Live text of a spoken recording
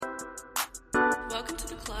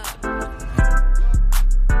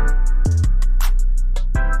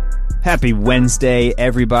Happy Wednesday,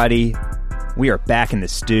 everybody. We are back in the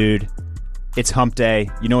stewed. It's hump day.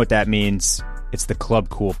 You know what that means. It's the Club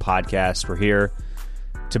Cool podcast. We're here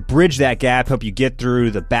to bridge that gap, help you get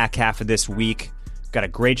through the back half of this week. Got a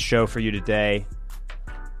great show for you today.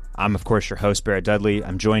 I'm, of course, your host, Barrett Dudley.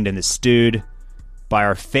 I'm joined in the stewed by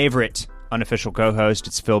our favorite unofficial co-host.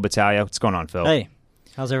 It's Phil Battaglia. What's going on, Phil? Hey,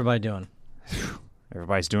 how's everybody doing?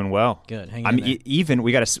 Everybody's doing well. Good. Hang in there. Even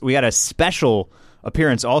we got a special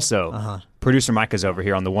appearance also. Producer Micah's over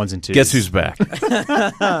here on the ones and twos. Guess who's back?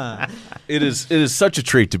 It is such a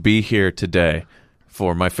treat to be here today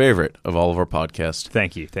for my favorite of all of our podcasts.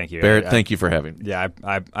 Thank you, Barrett. Thank you for having me. Yeah,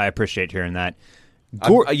 I appreciate hearing that.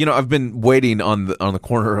 I've been waiting on the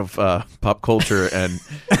corner of pop culture and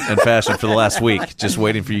fashion for the last week, just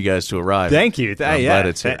waiting for you guys to arrive. Thank you. I'm glad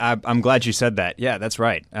it's here. I'm glad you said that. Yeah, that's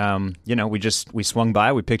right. We swung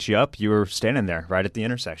by, we picked you up. You were standing there right at the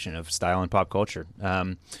intersection of style and pop culture,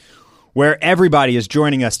 where everybody is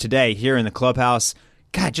joining us today here in the clubhouse.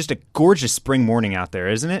 God, just a gorgeous spring morning out there,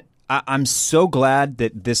 isn't it? I'm so glad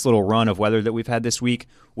that this little run of weather that we've had this week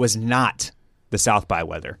was not the South by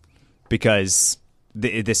weather, because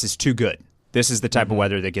this is too good. This is the type of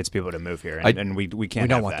weather that gets people to move here, and we can't. We don't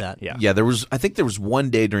have want that. Yeah. I think there was one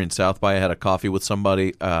day during South by I had a coffee with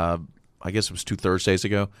somebody. I guess it was 2 Thursdays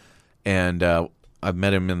ago, and I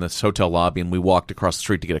met him in this hotel lobby, and we walked across the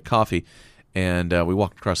street to get a coffee, and we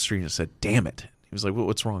walked across the street and I said, "Damn it!" He was like,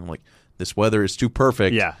 "What's wrong?" I'm like, "This weather is too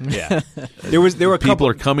perfect." Yeah. There were people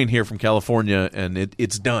are coming here from California, and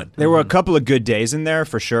it's done. There were a couple of good days in there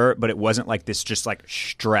for sure, but it wasn't like this just like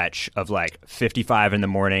stretch of like 55 in the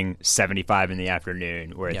morning, 75 in the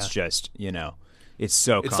afternoon, where it's just, it's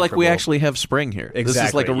so It's like we actually have spring here. Exactly. This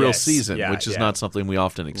is like a real Yes. season, Yeah, which is yeah. not something we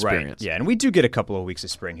often experience. Right. Yeah, and we do get a couple of weeks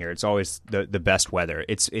of spring here. It's always the best weather.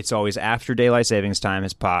 It's always after daylight savings time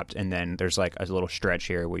has popped, and then there's like a little stretch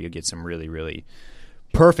here where you get some really, really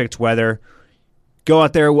perfect weather. Go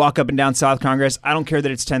out there, walk up and down South Congress. I don't care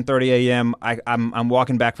that it's 10:30 a.m. I'm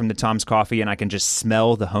walking back from the Tom's Coffee, and I can just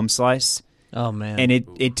smell the home slice. Oh, man. And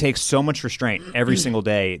it takes so much restraint every single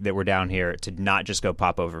day that we're down here to not just go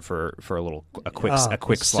pop over for a quick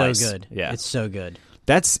it's slice. so good. Yeah, It's so good.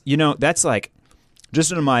 that's like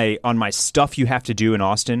just on my stuff you have to do in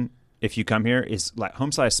Austin if you come here is like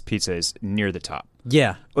home slice pizza is near the top.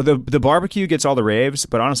 Yeah. Well, the barbecue gets all the raves,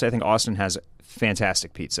 but honestly, I think Austin has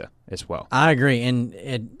fantastic pizza as well. I agree.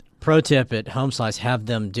 And pro tip at Home Slice, have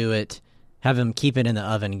them keep it in the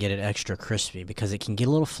oven and get it extra crispy, because it can get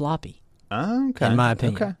a little floppy. Okay. In my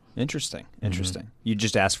opinion. Okay. Interesting. You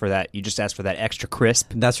just asked for that. You just asked for that extra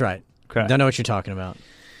crisp. That's right. Okay. Don't know what you're talking about.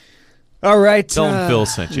 All right. Tell him Phil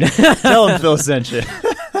sent you. Tell him Phil sent you.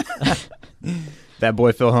 That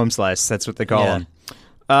boy Phil Home Slice. That's what they call him.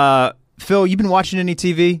 Phil, you been watching any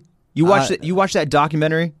TV? You watched that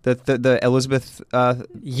documentary, the Elizabeth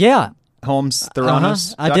Yeah. Holmes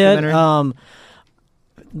Theranos I did. documentary?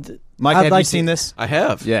 Mike, have you seen this? I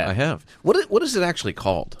have. Yeah. I have. What is it actually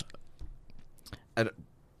called?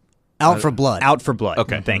 Out for Blood. Out for Blood.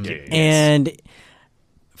 Okay. Thank you. And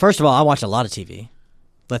first of all, I watch a lot of TV.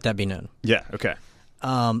 Let that be known. Yeah, okay.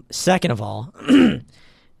 Second of all,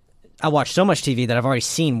 I watch so much TV that I've already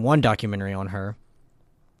seen one documentary on her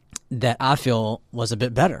that I feel was a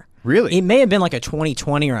bit better. Really? It may have been like a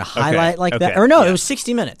 2020 or a highlight like that. okay, Or no, yeah. it was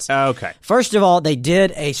 60 Minutes. Okay. First of all, they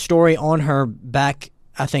did a story on her back,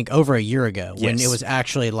 I think, over a year ago when Yes. it was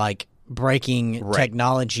actually like breaking Right.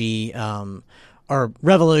 technology or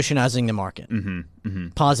revolutionizing the market.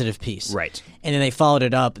 Positive piece. Right. And then they followed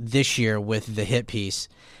it up this year with the hit piece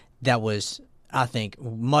that was, I think,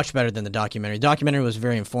 much better than the documentary. The documentary was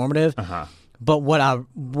very informative. But what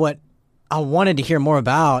I wanted to hear more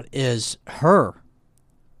about is her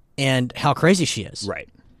and how crazy she is. Right.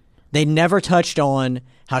 They never touched on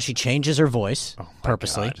how she changes her voice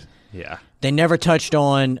purposely. God. Yeah. They never touched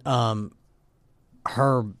on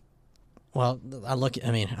her. Well,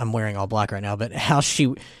 I'm wearing all black right now, but how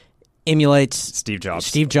she emulates Steve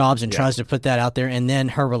Jobs. and tries to put that out there, and then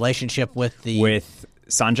her relationship with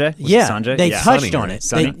Sanjay? Was yeah, it Sanjay? they Yeah. touched Sunny, on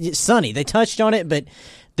right? it. Sunny? They touched on it, but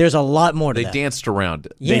there's a lot more to They that. danced around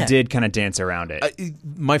it. Yeah. They did kind of dance around it.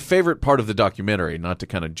 My favorite part of the documentary, not to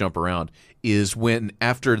kind of jump around, is when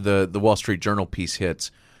after the Wall Street Journal piece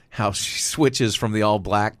hits, how she switches from the all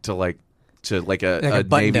black to like a button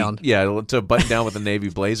navy down. to a button down with a navy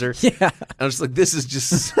blazer. Yeah. And I was like, this is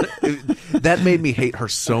just that made me hate her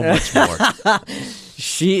so much more.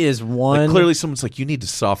 She is one. Like, clearly, someone's like, you need to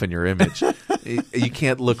soften your image. You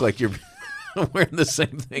can't look like you're. wearing the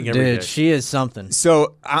same thing every day. Dude, she is something.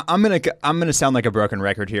 So I'm gonna sound like a broken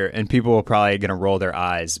record here, and people are probably gonna roll their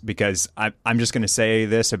eyes because I'm just gonna say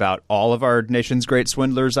this about all of our nation's great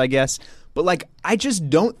swindlers, I guess. But like, I just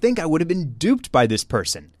don't think I would have been duped by this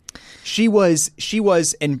person. She was,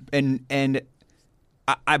 and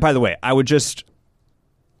I by the way, I would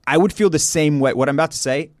feel the same way. What I'm about to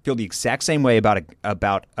say, feel the exact same way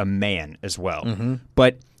about a man as well. Mm-hmm.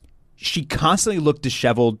 But she constantly looked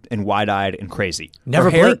disheveled and wide-eyed and crazy. Never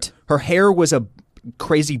blinked. Her hair was a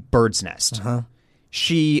crazy bird's nest. Uh-huh.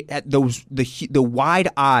 She had the wide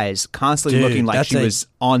eyes, constantly Dude, looking like that's she was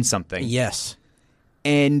on something. Yes.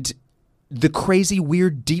 And the crazy,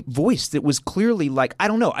 weird, deep voice that was clearly like, I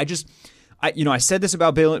don't know. I said this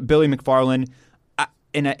about Billy McFarland.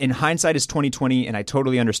 In hindsight, it's 2020, and I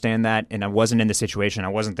totally understand that. And I wasn't in the situation. I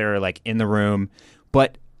wasn't there, like, in the room.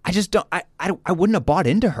 But I just don't. I wouldn't have bought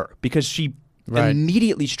into her because she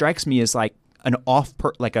immediately strikes me as like an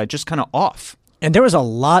just kind of off. And there was a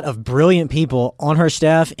lot of brilliant people on her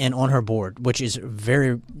staff and on her board, which is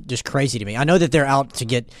very just crazy to me. I know that they're out to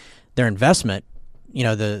get their investment,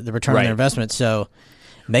 the return on their investment. So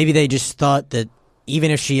maybe they just thought that even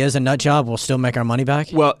if she is a nut job, we'll still make our money back.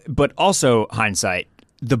 Well, but also hindsight,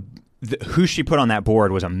 the who she put on that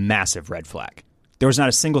board was a massive red flag. There was not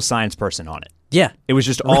a single science person on it. Yeah. It was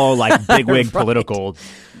just all like bigwig political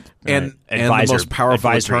and advisor, the most powerful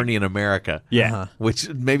advisory attorney in America. Yeah. Which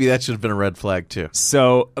maybe that should have been a red flag too.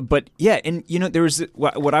 So, but yeah, and there was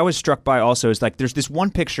what I was struck by also is like there's this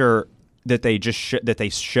one picture that they just that they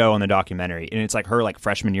show on the documentary, and it's like her like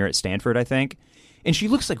freshman year at Stanford, I think, and she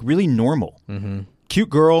looks like really normal, cute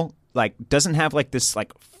girl, like doesn't have like this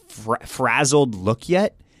like frazzled look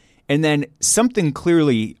yet, and then something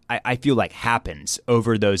clearly I feel like happens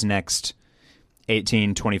over those next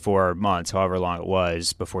 18, 24 months, however long it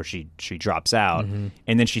was before she drops out.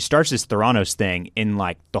 And then she starts this Theranos thing, and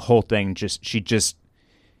like the whole thing she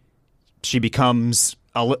becomes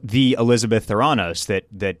the Elizabeth Theranos that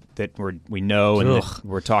we know and that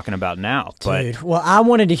we're talking about now. Dude, But well, I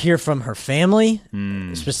wanted to hear from her family,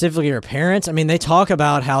 specifically her parents. I mean, they talk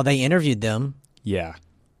about how they interviewed them. yeah.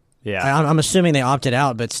 I'm assuming they opted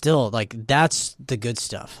out, but still, like, that's the good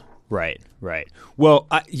stuff. Right. Well,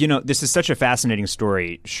 this is such a fascinating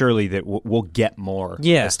story. Surely that we'll get more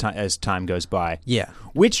as time goes by. Yeah.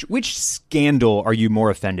 Which scandal are you more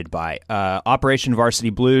offended by? Operation Varsity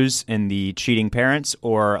Blues and the cheating parents,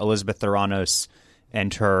 or Elizabeth Theranos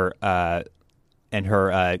and her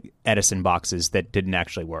Edison boxes that didn't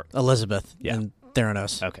actually work? Elizabeth and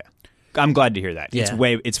Theranos. Okay. I'm glad to hear that. Yeah.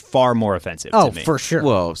 It's far more offensive Oh, to me. for sure.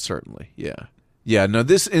 Well, certainly, yeah. No, and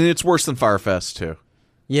it's worse than Firefest too.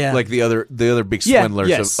 Yeah. Like the other big swindlers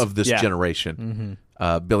yes. of this generation.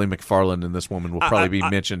 Billy McFarland and this woman will probably be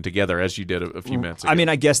mentioned together, as you did a few minutes ago. I mean,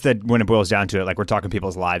 I guess that when it boils down to it, like, we're talking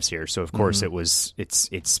people's lives here, so of course it's worse.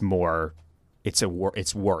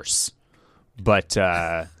 But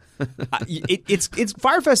it's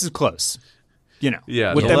Firefest is close. With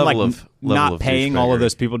the them level like of not paying all of douchebaggery.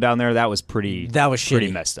 those people down there, that was pretty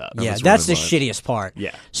shitty. messed up. Yeah, was that's the really bad. shittiest part.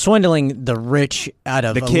 Yeah. Swindling the rich out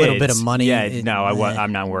of The a kids, little bit of money. Yeah,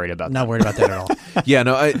 I'm not worried about that. Not worried about that at all. Yeah,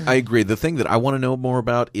 no, I agree. The thing that I want to know more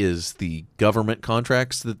about is the government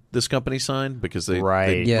contracts that this company signed, because they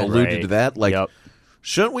Yeah. alluded to that. Like, Yep.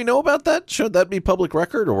 shouldn't we know about that? Should that be public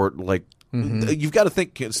record? Or, like, you've got to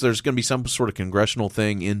think there's going to be some sort of congressional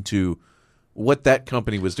thing into what that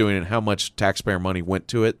company was doing and how much taxpayer money went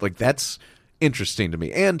to it. Like, that's interesting to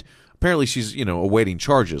me. And apparently she's, awaiting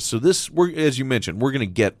charges. So as you mentioned, we're going to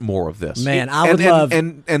get more of this. Man, I would love...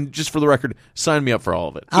 And just for the record, sign me up for all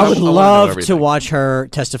of it. I would wanna know love to everything. watch her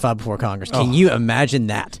testify before Congress. Can you imagine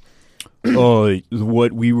that?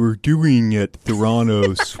 What we were doing at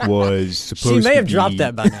Theranos was supposed to She may have be... dropped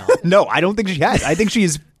that by now. No, I don't think she has. I think she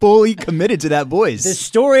is fully committed to that voice. The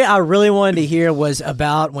story I really wanted to hear was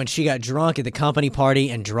about when she got drunk at the company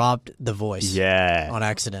party and dropped the voice. Yeah. On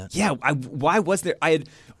accident. Yeah, why was there? I had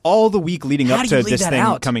all the week leading How up do to you leave this that thing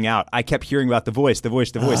out? coming out. I kept hearing about the voice,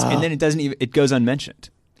 and then it goes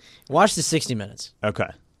unmentioned. Watch the 60 Minutes. Okay.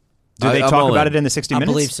 Do they I'm talk all about in. it in the 60 I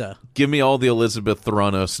Minutes? believe so. Give me all the Elizabeth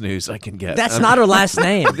Theranos news I can get. That's not her last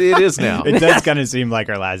name. It is now. It does kind of seem like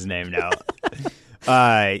her last name now.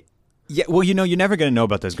 Yeah, well, you're never going to know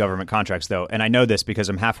about those government contracts, though. And I know this because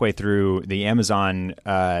I'm halfway through the Amazon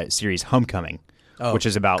series Homecoming, which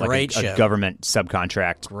is about like a government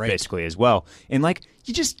subcontract, basically, as well. And like,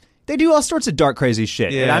 they do all sorts of dark, crazy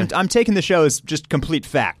shit. Yeah. And I'm taking the show as just complete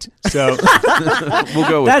fact. So We'll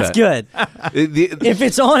go with That's that. good. If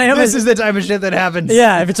it's on Amazon, this is the type of shit that happens.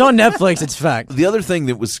 yeah. If it's on Netflix, it's fact. The other thing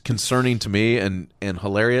that was concerning to me and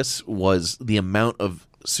hilarious was the amount of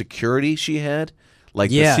security she had, like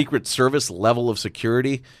the Yeah. Secret Service level of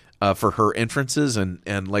security for her entrances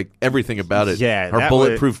and like everything about it. Yeah, her that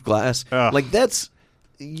bulletproof glass. Ugh. Like that's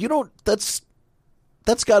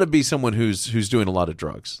got to be someone who's doing a lot of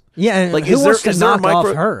drugs. Yeah, and Like, who wants to is there a knock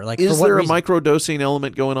off her? Like, is for what there a reason? microdosing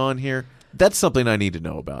element going on here? That's something I need to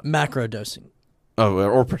know about. Macro dosing, Oh,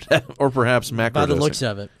 or perhaps macro. by the looks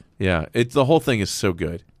of it. Yeah, the whole thing is so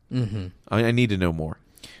good. Mm-hmm. I need to know more.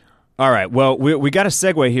 All right. Well, we got to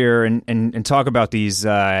segue here and talk about these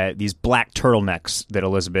black turtlenecks that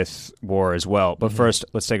Elizabeth wore as well. But first,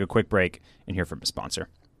 let's take a quick break and hear from a sponsor.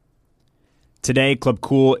 Today, Club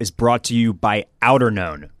Cool is brought to you by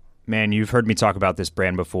Outerknown. Man, you've heard me talk about this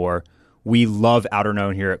brand before. We love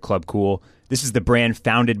Outerknown here at Club Cool. This is the brand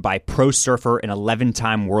founded by pro surfer and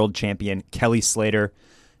 11-time world champion Kelly Slater.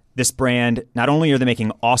 This brand, not only are they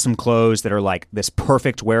making awesome clothes that are like this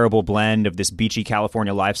perfect wearable blend of this beachy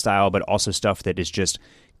California lifestyle, but also stuff that is just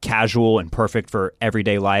casual and perfect for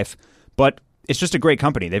everyday life, but it's just a great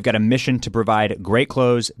company. They've got a mission to provide great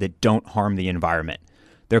clothes that don't harm the environment.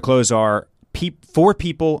 Their clothes are for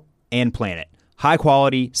people and planet. High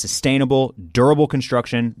quality, sustainable, durable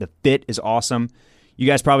construction. The fit is awesome. You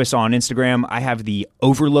guys probably saw on Instagram, I have the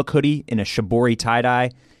Overlook hoodie in a Shibori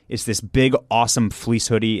tie-dye. It's this big, awesome fleece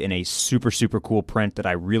hoodie in a super, super cool print that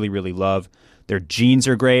I really, really love. Their jeans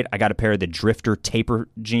are great. I got a pair of the Drifter taper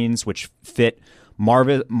jeans, which fit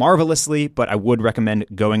marvelously, but I would recommend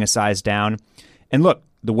going a size down. And look,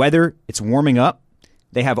 the weather, it's warming up.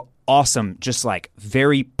 They have awesome, just like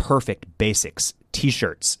very perfect basics,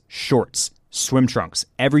 t-shirts, shorts, swim trunks,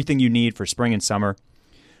 everything you need for spring and summer.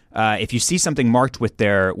 If you see something marked with the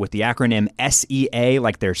acronym SEA,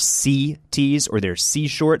 like their C tees or their C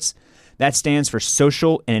shorts, that stands for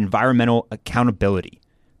Social and Environmental Accountability.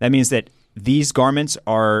 That means that these garments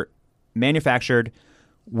are manufactured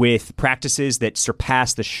with practices that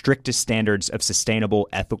surpass the strictest standards of sustainable,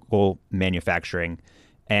 ethical manufacturing.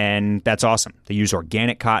 And that's awesome. They use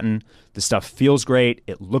organic cotton. The stuff feels great.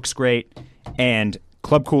 It looks great. And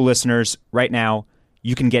Club Cool listeners, right now,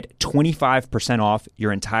 you can get 25% off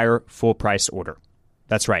your entire full price order.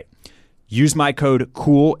 That's right. Use my code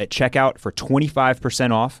COOL at checkout for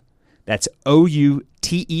 25% off. That's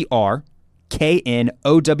OUTERKNOWN.com.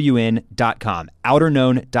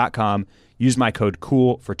 Outerknown.com. Use my code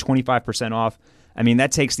COOL for 25% off. I mean,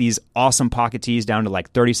 that takes these awesome pocket tees down to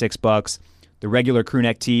like $36. The regular crew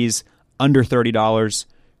neck tees, under $30.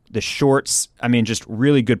 The shorts, I mean, just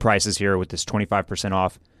really good prices here with this 25%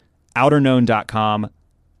 off. Outerknown.com.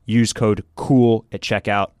 Use code COOL at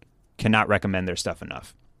checkout. Cannot recommend their stuff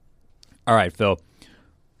enough. All right, Phil.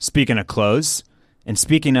 Speaking of clothes, and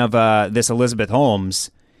speaking of this Elizabeth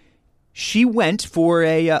Holmes, she went for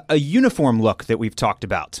a uniform look that we've talked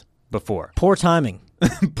about before. Poor timing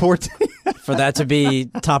Poor for that to be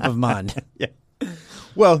top of mind. Yeah.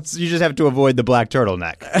 Well, so you just have to avoid the black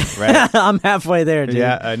turtleneck, right? I'm halfway there, dude.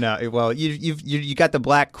 Yeah, I know. Well, you got the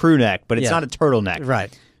black crew neck, but it's Yeah. not a turtleneck,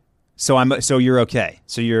 Right. So you're okay.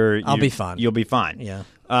 So I'll be fine. You'll be fine. Yeah.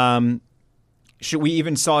 We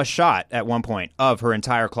even saw a shot at one point of her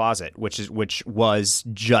entire closet, which was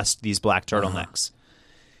just these black turtlenecks.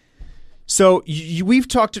 So you've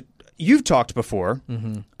talked before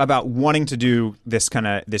about wanting to do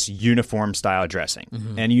this uniform style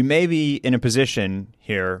dressing, and you may be in a position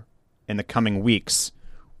here in the coming weeks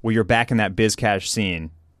where you're back in that BizCash scene,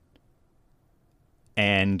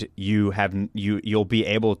 and you'll be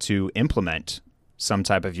able to implement some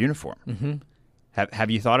type of uniform. Have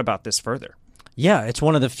you thought about this further? Yeah, it's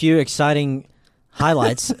one of the few exciting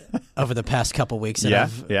highlights over the past couple weeks that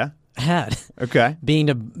I've had. Okay. Being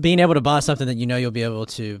able to buy something that you know you'll be able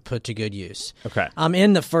to put to good use. Okay. I'm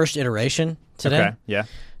in the first iteration today. Okay. Yeah.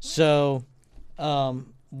 So,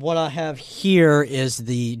 what I have here is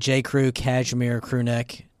the J. Crew cashmere crew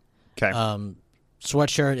neck Okay.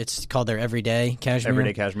 sweatshirt. It's called their Everyday Cashmere.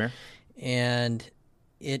 Everyday cashmere. And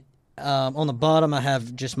it on the bottom I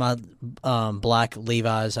have just my black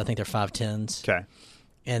Levi's. I think they're 510s. Okay.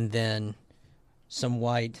 And then some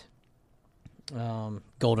white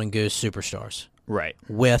Golden Goose Superstars Right.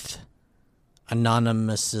 with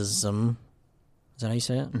anonymousism. Is that how you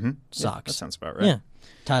say it? Mm-hmm. Socks. That sounds about right. Yeah,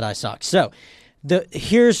 tie-dye socks. So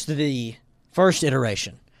here's the first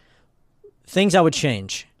iteration. Things I would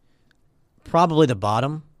change. Probably the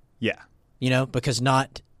bottom, Yeah. because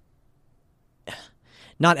not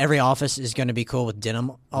every office is going to be cool with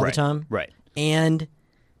denim all the time. Right. And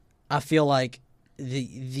I feel like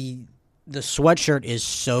the sweatshirt is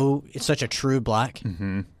it's such a true black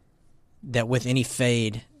that with any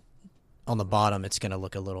fade on the bottom, it's going to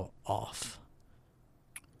look a little off.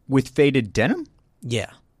 With faded denim?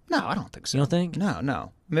 Yeah. No, I don't think so. You don't think?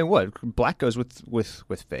 No. I mean, what? Black goes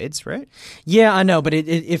with fades, right? Yeah, I know, but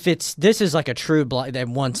if this is like a true black that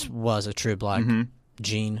once was a true black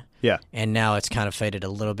jean. Yeah. And now it's kind of faded a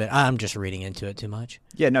little bit. I'm just reading into it too much.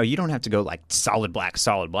 Yeah, no, you don't have to go like solid black.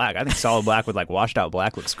 I think solid black with like washed out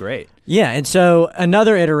black looks great. Yeah, and so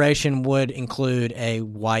another iteration would include a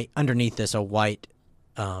white underneath this, a white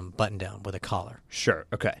button down with a collar. Sure.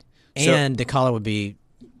 Okay. And the collar would be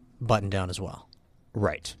buttoned down as well.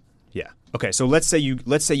 Right. Yeah. Okay. So let's say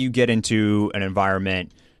you get into an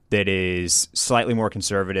environment that is slightly more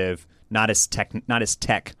conservative, not as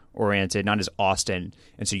tech oriented, not as Austin,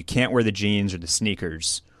 and so you can't wear the jeans or the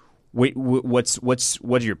sneakers. Wait, what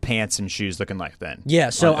are your pants and shoes looking like then? Yeah.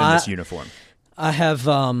 So in this uniform, I have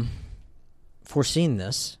foreseen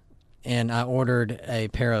this, and I ordered a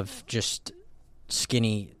pair of just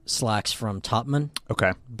skinny slacks from Topman.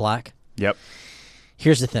 Okay. Black. Yep.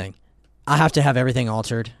 Here's the thing. I have to have everything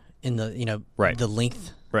altered in the right. the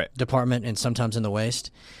length right. department and sometimes in the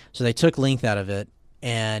waist. So they took length out of it,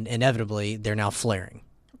 and inevitably they're now flaring.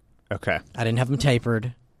 Okay. I didn't have them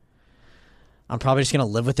tapered. I'm probably just going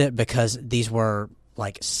to live with it because these were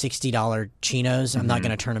like $60 chinos. I'm not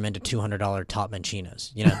going to turn them into $200 Topman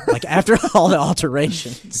chinos. You know, like after all the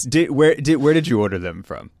alterations. Where did you order them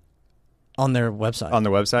from? On their website. On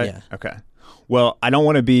their website? Yeah. Okay. Well, I don't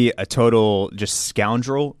want to be a total just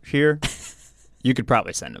scoundrel here. You could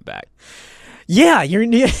probably send them back. Yeah,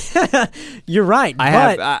 you're right.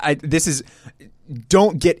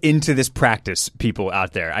 Don't get into this practice, people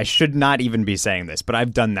out there. I should not even be saying this, but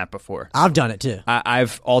I've done that before. I've done it too.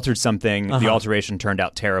 I've altered something. The alteration turned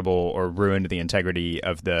out terrible or ruined the integrity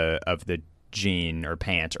of the jean or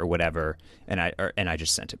pant or whatever, and I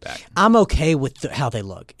just sent it back. I'm okay with how they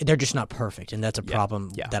look. They're just not perfect, and that's a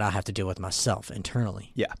problem Yeah. that I have to deal with myself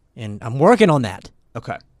internally. Yeah, and I'm working on that.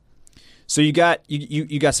 Okay. So you got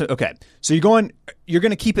some. Okay, so you're going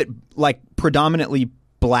to keep it like predominantly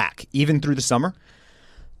black even through the summer.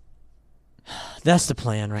 That's the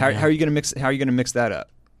plan now. How are you going to mix? How are you going to mix that up?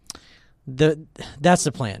 That's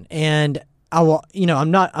the plan, and I will.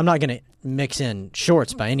 I'm not going to mix in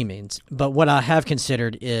shorts by any means, but what I have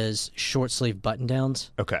considered is short sleeve button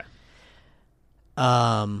downs. Okay.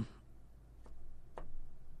 But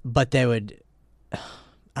they would.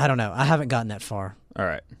 I don't know. I haven't gotten that far. All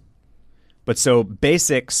right. But so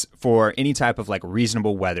basics for any type of like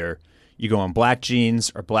reasonable weather, you go on black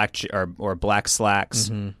jeans or black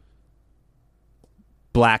slacks,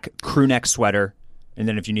 black crew neck sweater, and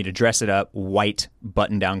then if you need to dress it up, white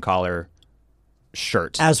button down collar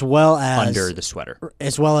shirt as well as under the sweater,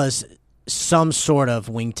 as well as some sort of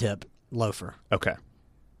wingtip loafer. Okay.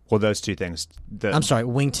 Well, those two things. I'm sorry,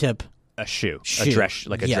 wingtip. A shoe. A dress,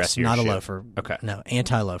 like a dressier not shoe. A loafer. Okay. No,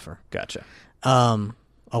 anti-loafer. Gotcha.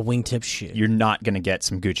 A wingtip shoe. You're not going to get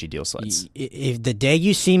some Gucci deal sluts. If the day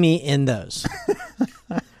you see me in those,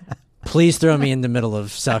 please throw me in the middle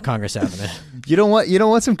of South Congress Avenue. You don't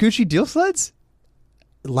want some Gucci deal sluts?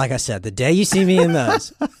 Like I said, the day you see me in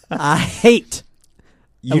those, I hate.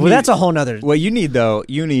 That's a whole nother. Well, you need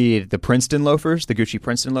the Princeton loafers, the Gucci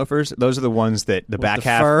Princeton loafers. Those are the ones that the back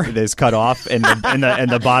half fur is cut off, and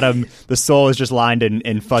the bottom, the sole is just lined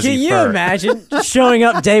in fuzzy fur. Can you imagine showing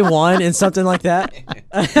up day one in something like that?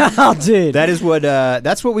 Oh, dude, that's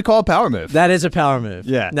what we call a power move. That is a power move.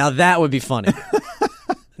 Yeah. Now that would be funny.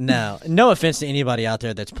 No offense to anybody out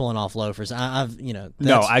there that's pulling off loafers.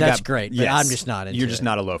 That's great, but yes, I'm just not into it. You're just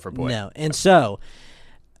not a loafer boy. No, and so.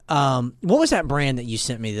 What was that brand that you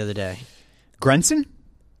sent me the other day? Grenson?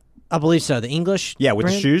 I believe so. The English with brand?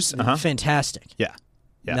 the shoes? Uh-huh. Fantastic. Yeah.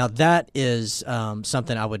 Now that is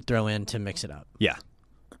something I would throw in to mix it up. Yeah.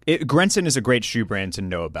 Grenson is a great shoe brand to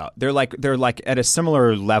know about. They're like at a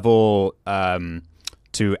similar level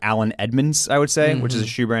to Allen Edmonds, I would say, which is a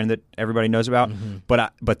shoe brand that everybody knows about.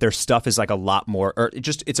 But their stuff is like a lot more,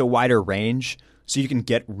 it's a wider range. So you can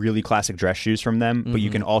get really classic dress shoes from them, but you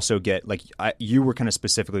can also get you were kind of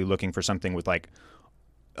specifically looking for something with like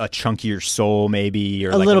a chunkier sole, maybe, or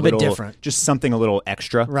a little bit different, just something a little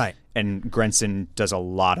extra, right? And Grenson does a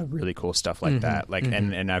lot of really cool stuff like that.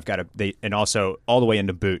 And I've got and also all the way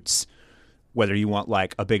into boots, whether you want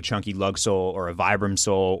like a big chunky lug sole or a Vibram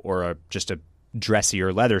sole or just a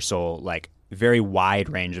dressier leather sole, like very wide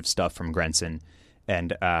range of stuff from Grenson,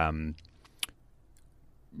 and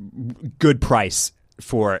good price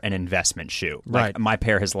for an investment shoe. Right. My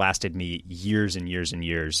pair has lasted me years and years and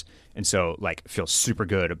years, and so like feel super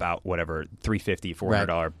good about whatever $350,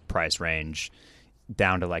 $400 price range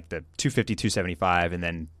down to like the $250, $275, and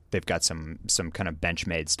then they've got some kind of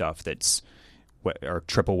Benchmade stuff that's or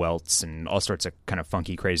triple welts and all sorts of kind of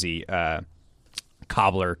funky, crazy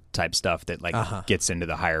cobbler type stuff that like gets into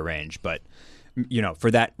the higher range. But for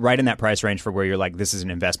that, right in that price range for where you're like, this is an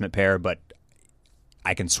investment pair, but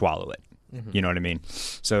I can swallow it. You know what I mean?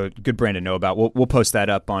 So good brand to know about. We'll post that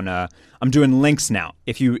up on. I'm doing links now.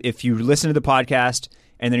 If you listen to the podcast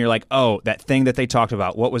and then you're like, oh, that thing that they talked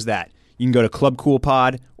about, what was that? You can go to Club Cool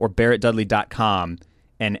Pod or BarrettDudley.com,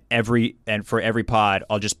 and for every pod,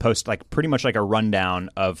 I'll just post like pretty much like a rundown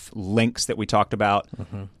of links that we talked about,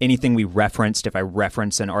 anything we referenced. If I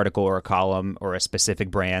reference an article or a column or a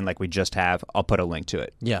specific brand like we just have, I'll put a link to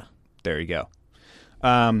it. Yeah, there you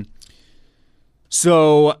go.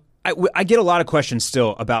 So. I get a lot of questions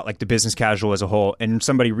still about like the business casual as a whole, and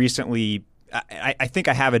somebody recently, I think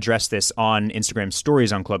I have addressed this on Instagram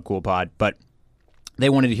stories on Club Cool Pod, but they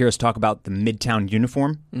wanted to hear us talk about the Midtown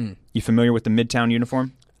uniform. You familiar with the Midtown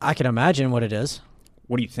uniform? I can imagine what it is.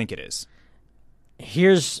 What do you think it is?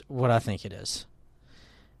 Here's what I think it is.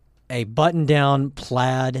 A button-down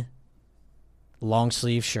plaid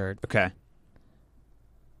long-sleeve shirt. Okay.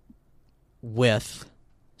 With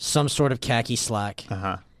some sort of khaki slack.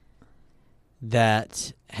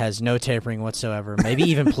 That has no tapering whatsoever, maybe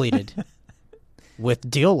even pleated, with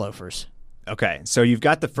deal loafers. Okay, so you've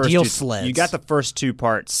got the first deal two, sleds. You got the first two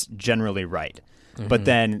parts generally right, but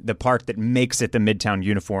then the part that makes it the Midtown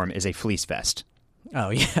uniform is a fleece vest.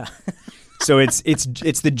 Oh yeah. So it's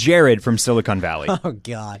the Jared from Silicon Valley. Oh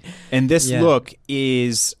God. And this look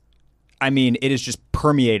is, I mean, it is just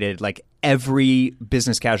permeated like every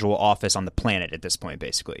business casual office on the planet at this point,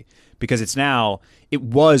 basically, because it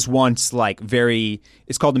was once like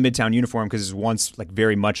it's called the Midtown uniform because it's once like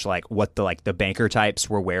very much like what the banker types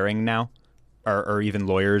were wearing now, or even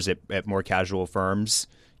lawyers at more casual firms.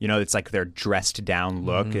 It's like their dressed down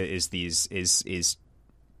look is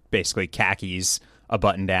basically khakis, a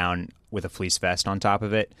button down with a fleece vest on top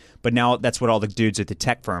of it. But now that's what all the dudes at the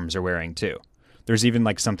tech firms are wearing too. There's even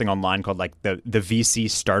like something online called like the VC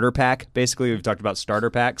starter pack. Basically, we've talked about starter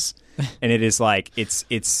packs, and it is like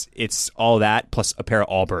it's all that plus a pair of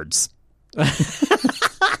Allbirds.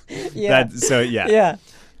 Yeah. Yeah.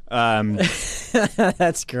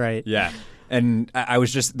 That's great. Yeah. And I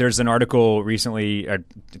was there's an article recently, I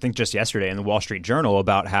think just yesterday, in the Wall Street Journal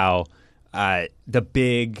about how the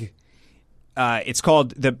big. It's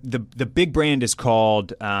called the big brand is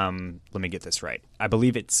called. Let me get this right. I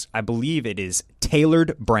believe it is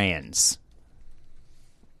Tailored Brands.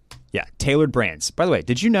 Yeah, Tailored Brands. By the way,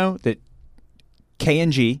 did you know that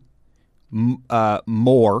K&G,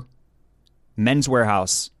 Moore, Men's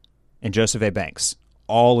Warehouse, and Joseph A. Banks,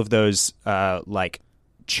 all of those like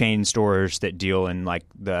chain stores that deal in like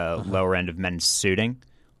the lower end of men's suiting,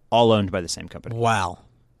 all owned by the same company. Wow,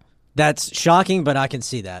 that's shocking, but I can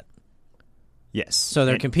see that. Yes. So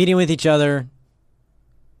they're competing with each other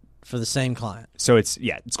for the same client. So it's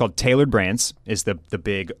called Tailored Brands, is the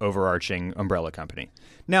big overarching umbrella company.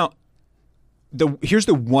 Now, here's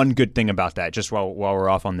the one good thing about that, just while we're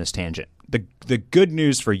off on this tangent. The good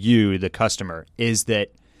news for you, the customer, is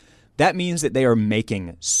that means that they are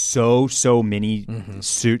making so many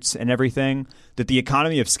suits and everything that the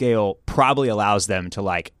economy of scale probably allows them to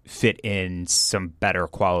like fit in some better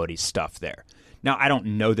quality stuff there. Now, I don't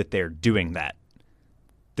know that they're doing that.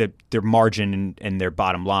 Their margin and their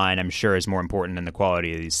bottom line, I'm sure, is more important than the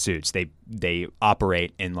quality of these suits. They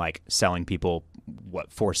operate in like selling people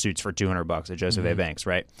 4 suits for $200 at Joseph A. Banks,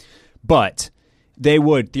 right? But they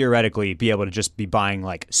would theoretically be able to just be buying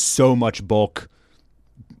like so much bulk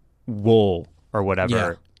wool or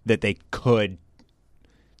whatever that they could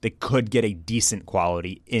get a decent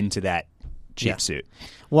quality into that cheap suit.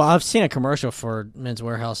 Well, I've seen a commercial for Men's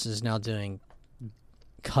Warehouse is now doing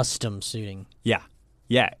custom suiting.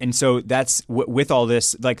 Yeah, and so that's with all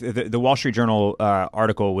this, like the Wall Street Journal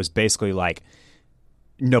article was basically like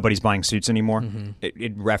nobody's buying suits anymore.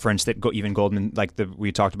 It referenced that even Goldman, like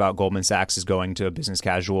we talked about, Goldman Sachs is going to a business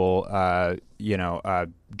casual,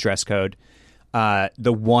 dress code.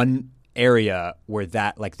 The one area where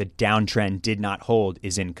that like the downtrend did not hold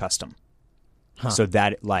is in custom. So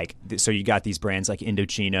that so you got these brands like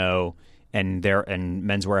Indochino. And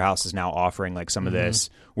Men's Warehouse is now offering like some of this,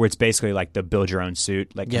 where it's basically like the build your own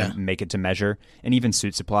suit, like kind of make it to measure, and even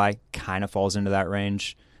Suit Supply kind of falls into that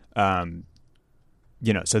range. So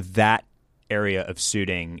that area of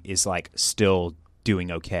suiting is like still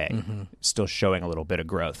doing okay, still showing a little bit of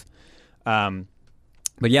growth. But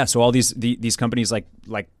yeah, so all these companies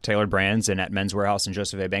like Tailored Brands and at Men's Warehouse and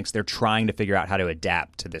Joseph A. Banks, they're trying to figure out how to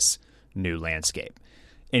adapt to this new landscape.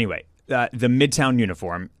 Anyway. The Midtown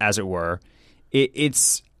uniform, as it were,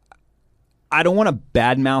 it's. I don't want to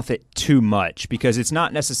badmouth it too much because it's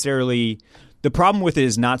not necessarily The problem with it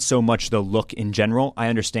is not so much the look in general. I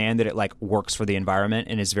understand that it like works for the environment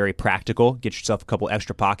and is very practical. Get yourself a couple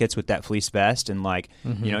extra pockets with that fleece vest and like,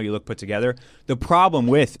 you know, you look put together. The problem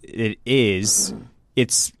with it is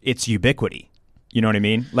it's ubiquity. You know what I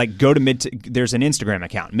mean? Like go to there's an Instagram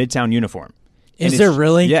account, Midtown Uniform. Is there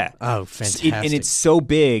really? Yeah. Oh, fantastic. And it's so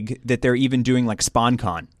big that they're even doing like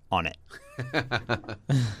SpawnCon on it.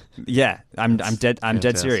 Yeah, I'm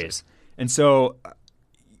dead serious. And so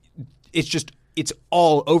it's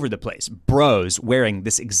all over the place. Bros wearing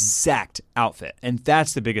this exact outfit. And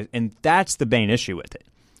that's the main issue with it.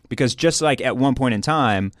 Because just like at one point in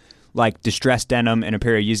time, like distressed denim and a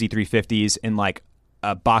pair of Yeezy 350s and like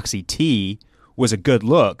a boxy tee was a good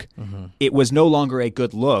look. It was no longer a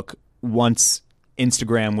good look once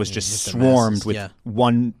Instagram was just swarmed with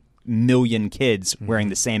 1 million kids wearing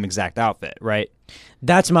the same exact outfit, right?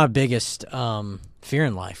 That's my biggest fear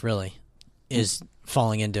in life, really, is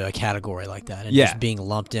falling into a category like that and just being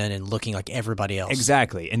lumped in and looking like everybody else.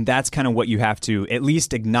 Exactly. And that's kind of what you have to at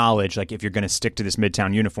least acknowledge, like if you're going to stick to this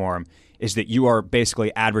Midtown uniform, is that you are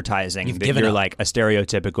basically advertising that you're like a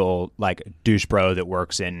stereotypical like douche bro that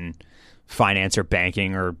works in finance or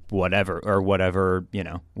banking or whatever, you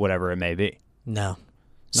know, whatever it may be. No.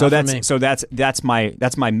 So that's my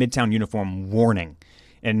Midtown uniform warning.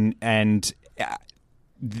 And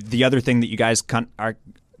the other thing that you guys are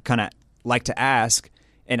kind of like to ask,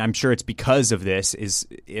 and I'm sure it's because of this,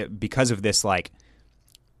 like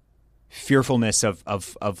fearfulness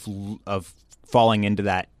of falling into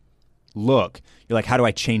that look. You're like, how do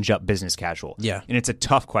I change up business casual? Yeah. And it's a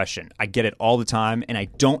tough question. I get it all the time, and I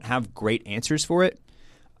don't have great answers for it.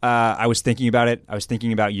 I was thinking about it. I was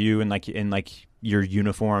thinking about you and like your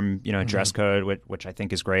uniform, you know, dress code, which I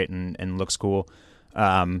think is great and looks cool.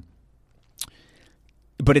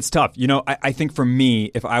 But it's tough. You know, I think for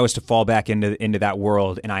me, if I was to fall back into that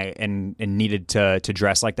world and needed to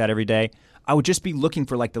dress like that every day, I would just be looking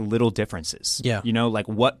for like the little differences. Yeah. You know, like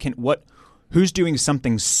who's doing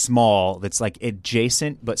something small that's like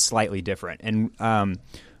adjacent but slightly different. And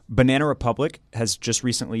Banana Republic has just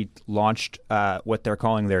recently launched what they're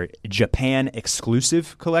calling their Japan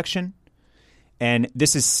exclusive collection. And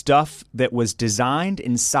this is stuff that was designed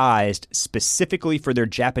and sized specifically for their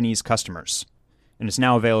Japanese customers. And it's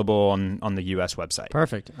now available on the U.S. website.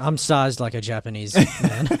 Perfect. I'm sized like a Japanese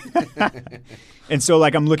man. And so,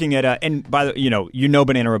 like, I'm looking at and by the you know,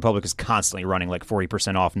 Banana Republic is constantly running like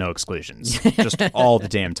 40% off, no exclusions, just all the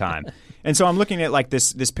damn time. And so I'm looking at like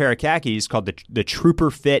this pair of khakis called the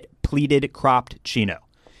Trooper Fit pleated cropped chino.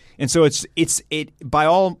 And so it's by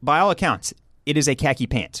all accounts, it is a khaki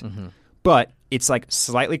pant, but it's like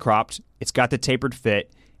slightly cropped. It's got the tapered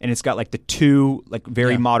fit. And it's got like the two like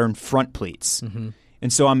very modern front pleats,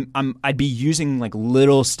 and so I'd be using like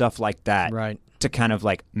little stuff like that to kind of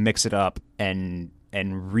like mix it up and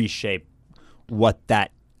reshape what that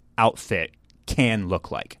outfit can look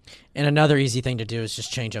like. And another easy thing to do is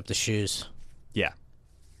just change up the shoes. Yeah,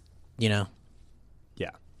 you know. Yeah.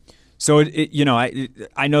 So you know,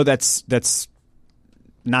 I know that's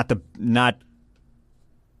not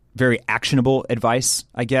very actionable advice,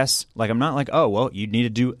 I guess. Like I'm not like, oh well, you need to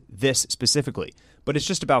do this specifically, but it's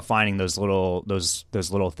just about finding those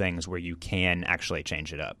little things where you can actually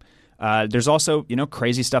change it up. There's also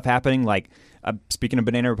crazy stuff happening. Like speaking of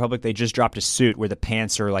Banana Republic, they just dropped a suit where the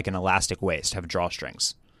pants are like an elastic waist, have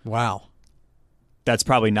drawstrings. Wow. That's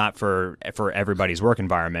probably not for everybody's work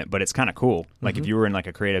environment, but it's kind of cool. Like if you were in like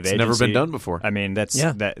a creative agency, never been done before. I mean,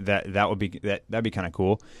 that'd be kind of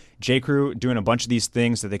cool. J. Crew doing a bunch of these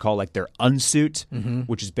things that they call like their unsuit,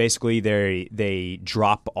 which is basically they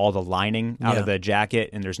drop all the lining out of the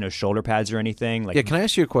jacket and there's no shoulder pads or anything. Like, can I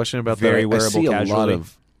ask you a question about very that? wearable, I see casually.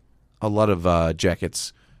 a lot of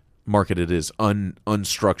jackets marketed as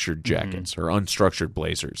unstructured jackets or unstructured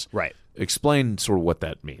blazers. Right. Explain sort of what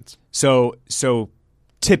that means. So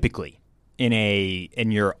typically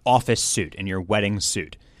in your office suit, in your wedding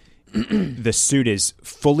suit, the suit is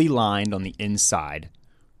fully lined on the inside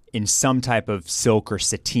in some type of silk or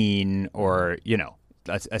sateen or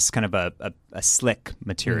a kind of a slick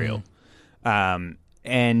material,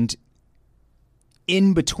 and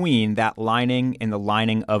in between that lining and the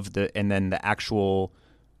lining of and then the actual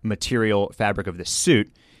material fabric of the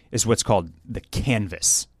suit is what's called the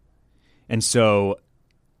canvas. And so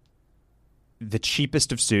the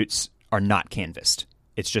cheapest of suits are not canvassed.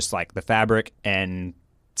 It's just like the fabric and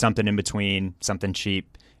something in between, something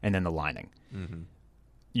cheap, and then the lining.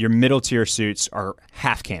 Your middle tier suits are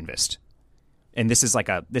half canvassed. And this is like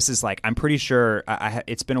I'm pretty sure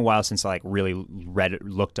it's been a while since I like really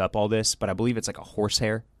looked up all this, but I believe it's like a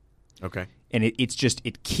horsehair. Okay. and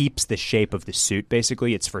it keeps the shape of the suit.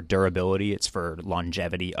 Basically, it's for durability, it's for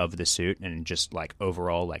longevity of the suit, and just like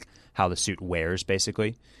overall like how the suit wears,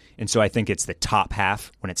 basically. And so I think it's the top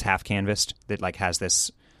half when it's half canvassed that like has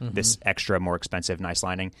this extra, more expensive, nice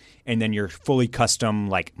lining, and then your fully custom,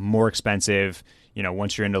 like more expensive.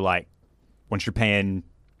 Once you're paying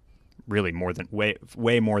really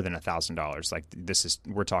way more than $1,000. Like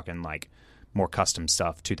we're talking like more custom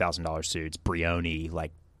stuff, $2,000 suits, Brioni,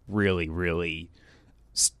 like really, really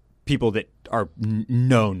people that are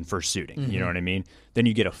known for suiting. You know what I mean? Then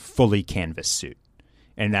you get a fully canvas suit,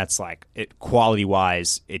 and that's like quality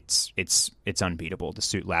wise, it's unbeatable. The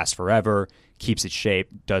suit lasts forever, keeps its shape,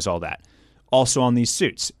 does all that. Also on these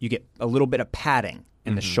suits, you get a little bit of padding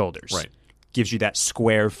in the shoulders. Right. Gives you that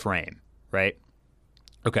square frame, right?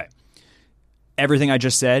 Okay. Everything I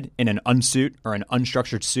just said in an unsuit or an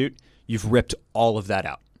unstructured suit, you've ripped all of that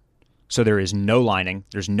out. So there is no lining,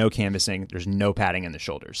 there's no canvassing, there's no padding in the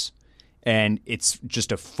shoulders. And it's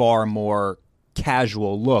just a far more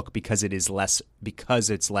casual look because it's less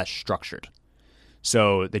structured.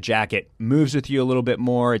 So the jacket moves with you a little bit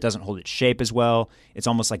more. It doesn't hold its shape as well. It's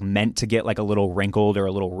almost like meant to get like a little wrinkled or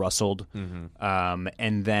a little rustled.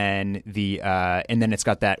 And then it's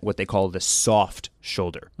got that what they call the soft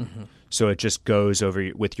shoulder. So it just goes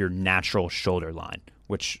over with your natural shoulder line,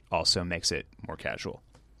 which also makes it more casual.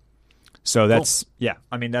 So that's cool. Yeah.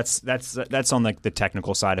 I mean that's on like the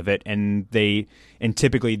technical side of it, and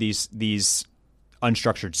typically these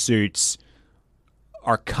unstructured suits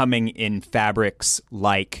are coming in fabrics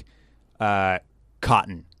like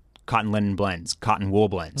cotton linen blends, cotton wool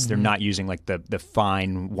blends. They're not using like the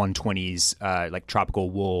fine 120s like tropical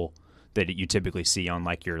wool that you typically see on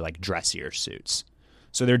like your like dressier suits.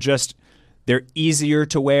 So they're easier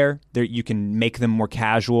to wear. You can make them more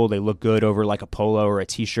casual. They look good over like a polo or a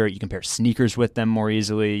t-shirt. You can pair sneakers with them more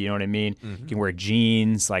easily. You know what I mean? You can wear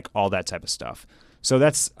jeans, like all that type of stuff. So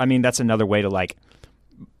that's another way to like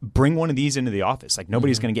bring one of these into the office. Like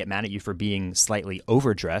nobody's going to get mad at you for being slightly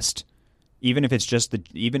overdressed, even if it's just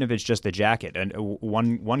the jacket. And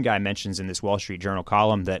one guy mentions in this Wall Street Journal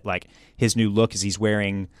column that like his new look is he's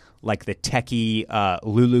wearing like the techie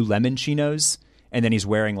Lululemon chinos, and then he's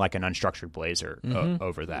wearing like an unstructured blazer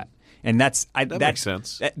over that. And that makes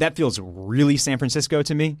sense. That feels really San Francisco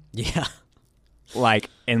to me. Yeah.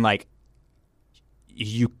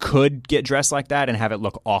 You could get dressed like that and have it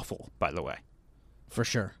look awful, by the way. For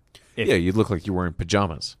sure. You'd look like you're wearing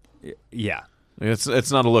pajamas. Yeah.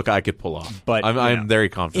 It's not a look I could pull off, but I'm very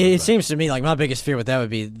confident. It seems to me like my biggest fear with that would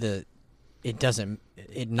be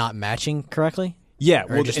it not matching correctly. Yeah,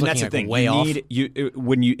 well, and that's the thing. Way off.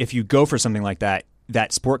 If you go for something like that,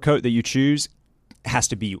 that sport coat that you choose has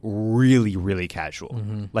to be really, really casual.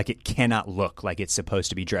 Like it cannot look like it's supposed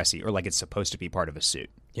to be dressy or like it's supposed to be part of a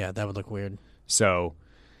suit. Yeah, that would look weird. So,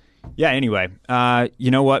 yeah. Anyway,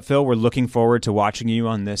 you know what, Phil? We're looking forward to watching you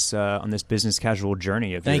on this business casual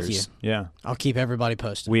journey of yours. Thank you. Yeah, I'll keep everybody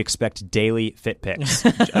posted. We expect daily fit pics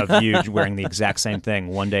of you wearing the exact same thing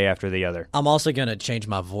one day after the other. I'm also going to change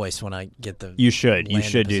my voice when I get the. You should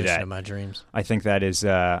do that. Of my dreams. I think that is.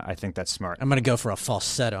 I think that's smart. I'm going to go for a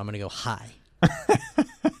falsetto. I'm going to go high.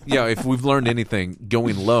 Yeah, if we've learned anything,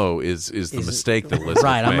 going low is the mistake that Liz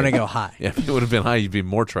right. made. I'm going to go high. Yeah, if it would have been high, you'd be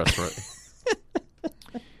more trustworthy.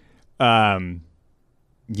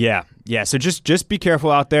 Yeah. So just be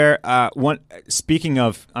careful out there. Speaking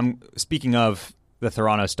of the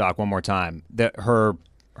Theranos doc one more time. Her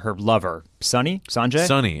lover,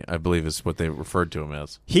 Sanjay, I believe is what they referred to him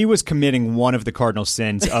as. He was committing one of the cardinal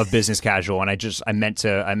sins of business casual, and I meant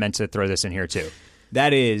to throw this in here too.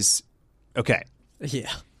 That is okay.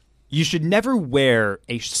 Yeah. You should never wear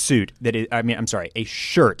a shirt that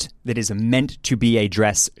is meant to be a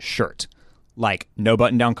dress shirt. Like no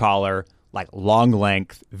button-down collar, like long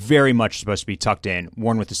length, very much supposed to be tucked in,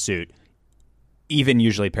 worn with a suit, even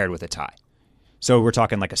usually paired with a tie. So we're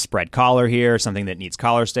talking like a spread collar here, something that needs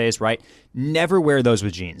collar stays, right? Never wear those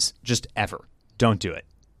with jeans, just ever. Don't do it.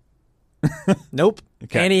 Nope.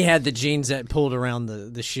 Okay. And he had the jeans that pulled around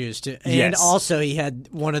the shoes too. And yes. Also he had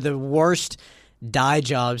one of the worst dye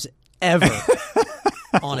jobs ever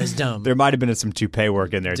on his dome. There might have been some toupee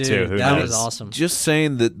work in there too. Who that knows? was awesome. Just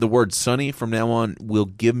saying that the word Sonny from now on will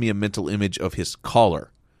give me a mental image of his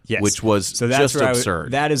collar, yes. which was just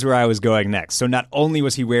absurd. That is where I was going next. So not only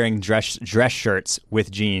was he wearing dress shirts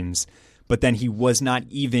with jeans, but then he was not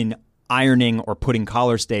even ironing or putting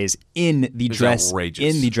collar stays in the dress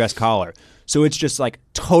collar. So it's just like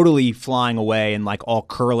totally flying away and like all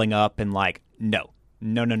curling up and like no.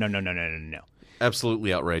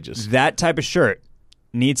 Absolutely outrageous. That type of shirt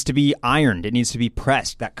needs to be ironed. It needs to be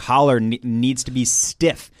pressed. That collar needs to be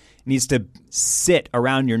stiff. It needs to sit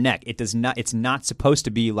around your neck. It's not supposed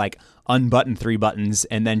to be like unbuttoned 3 buttons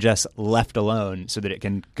and then just left alone so that it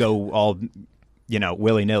can go all,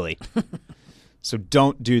 willy-nilly. So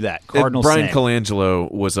don't do that. Cardinal Brian sin.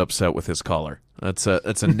 Colangelo was upset with his collar. That's a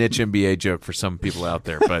niche NBA joke for some people out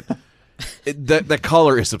there, but that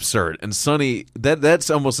collar is absurd. And Sonny, that's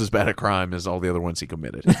almost as bad a crime as all the other ones he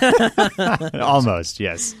committed. Almost,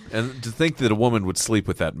 yes. And to think that a woman would sleep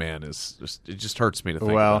with that man it just hurts me to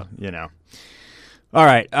think. Well, about. All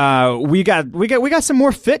right, we got some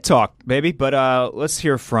more fit talk, baby. But let's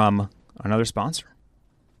hear from another sponsor.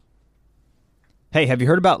 Hey, have you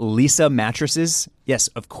heard about Leesa mattresses? Yes,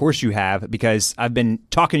 of course you have, because I've been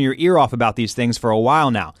talking your ear off about these things for a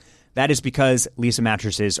while now. That is because Leesa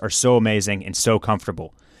mattresses are so amazing and so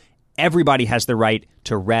comfortable. Everybody has the right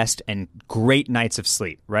to rest and great nights of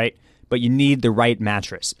sleep, right? But you need the right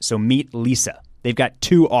mattress. So meet Leesa. They've got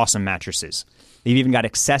 2 awesome mattresses. They've even got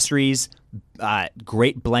accessories,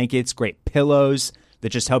 great blankets, great pillows that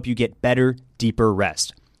just help you get better, deeper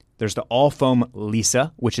rest. There's the all-foam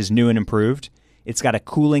Leesa, which is new and improved. It's got a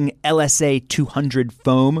cooling LSA 200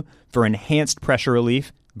 foam for enhanced pressure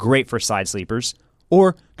relief, great for side sleepers.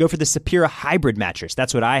 Or go for the Sapira Hybrid mattress.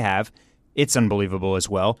 That's what I have. It's unbelievable as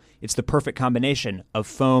well. It's the perfect combination of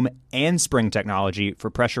foam and spring technology for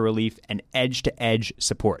pressure relief and edge-to-edge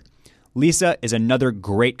support. Leesa is another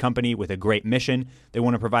great company with a great mission. They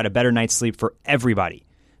want to provide a better night's sleep for everybody.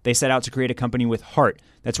 They set out to create a company with heart.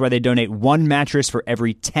 That's why they donate 1 mattress for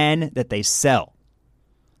every 10 that they sell.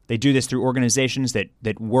 They do this through organizations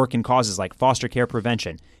that work in causes like foster care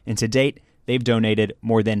prevention. And to date, they've donated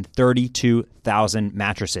more than 32,000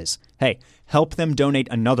 mattresses. Hey, help them donate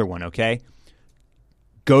another one, okay?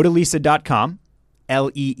 Go to Leesa.com,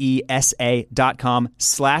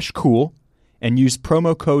 LEESA.com/cool, and use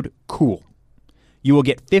promo code COOL. You will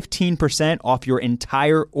get 15% off your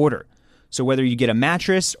entire order. So whether you get a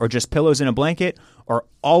mattress or just pillows and a blanket or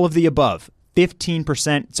all of the above,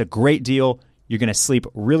 15%, it's a great deal. You're going to sleep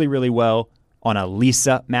really, really well on a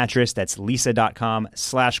Leesa mattress. That's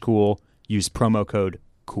Leesa.com/cool. Use promo code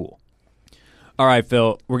COOL. All right,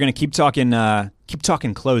 Phil, we're going to keep talking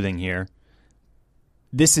clothing here.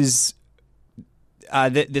 This is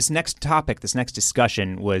this next topic, this next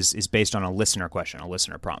discussion is based on a listener question, a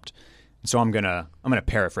listener prompt. So I'm going to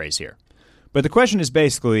paraphrase here. But the question is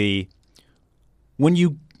basically, when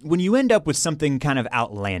you end up with something kind of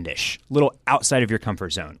outlandish, a little outside of your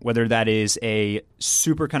comfort zone, whether that is a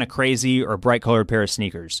super kind of crazy or bright colored pair of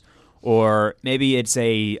sneakers, or maybe it's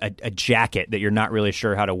a jacket that you're not really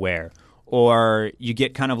sure how to wear, or you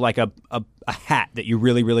get kind of like a hat that you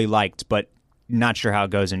really, really liked but not sure how it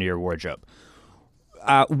goes into your wardrobe.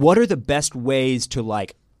 What are the best ways to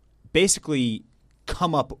like basically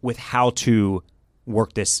come up with how to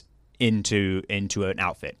work this into an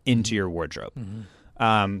outfit, into your wardrobe? Mm-hmm.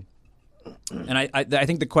 And I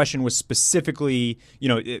think the question was specifically,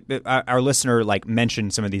 our listener like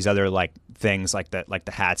mentioned some of these other like things like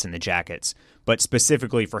the hats and the jackets, but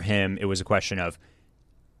specifically for him, it was a question of,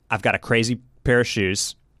 I've got a crazy pair of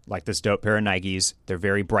shoes, like this dope pair of Nikes. They're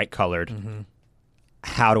very bright colored. Mm-hmm.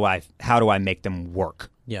 How do I make them work?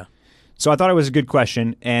 Yeah. So I thought it was a good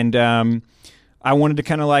question, and I wanted to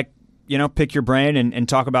kind of like pick your brain and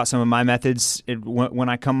talk about some of my methods when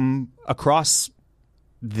I come across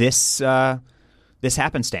this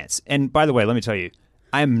happenstance. And by the way, let me tell you,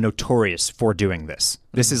 I am notorious for doing this.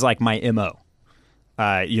 This is like my MO.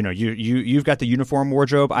 You've got the uniform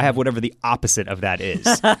wardrobe. I have whatever the opposite of that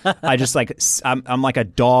is. I just like I'm like a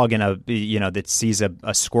dog in that sees a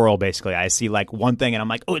squirrel. Basically, I see like one thing and I'm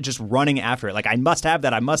like, just running after it. Like I must have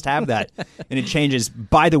that. And it changes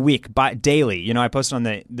by the week, daily. I post on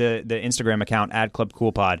the Instagram account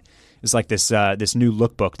 @ClubCoolPod. It's like this new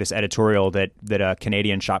lookbook, this editorial that a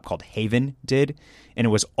Canadian shop called Haven did, and it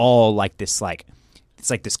was all like this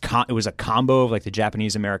it was a combo of like the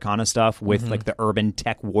Japanese Americana stuff with like the urban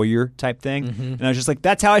tech warrior type thing, and I was just like,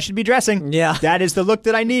 that's how I should be dressing. Yeah, that is the look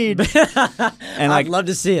that I need. And I'd love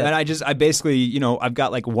to see it. And I basically I've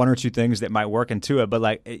got like 1 or 2 things that might work into it, but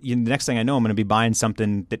like the next thing I know, I'm going to be buying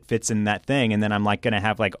something that fits in that thing, and then I'm like going to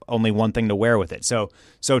have like only one thing to wear with it. So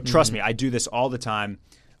trust me, I do this all the time.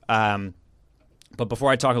 But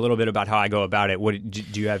before I talk a little bit about how I go about it,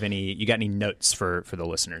 do you have you got any notes for the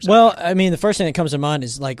listeners? Well, I mean, the first thing that comes to mind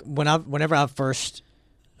is like whenever I first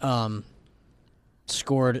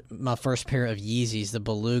scored my first pair of Yeezys, the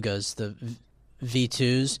Belugas, the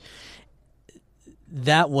V2s,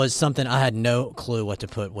 that was something I had no clue what to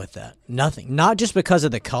put with that. Nothing. Not just because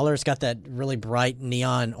of the color. It's got that really bright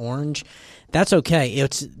neon orange. That's okay.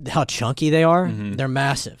 It's how chunky they are. Mm-hmm. They're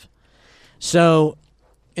massive. So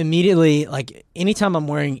immediately, like anytime I'm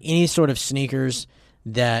wearing any sort of sneakers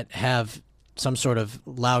that have some sort of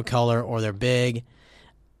loud color or they're big,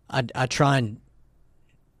 I try and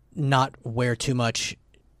not wear too much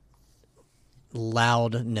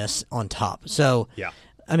loudness on top. So, Yeah.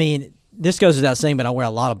 I mean, this goes without saying, but I wear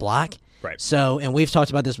a lot of black. Right. So, and we've talked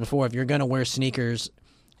about this before. If you're going to wear sneakers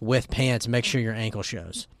with pants, make sure your ankle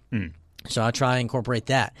shows. So I try and incorporate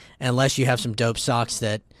that, unless you have some dope socks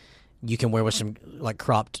that you can wear with some like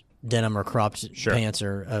cropped denim or cropped pants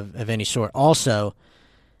or of any sort. Also,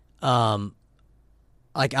 one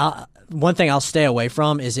thing I'll stay away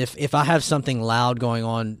from is if I have something loud going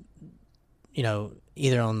on,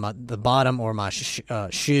 either on the bottom or my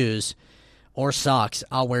shoes or socks,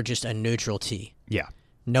 I'll wear just a neutral tee. Yeah.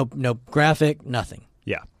 No graphic, nothing.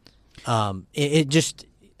 Yeah. It just,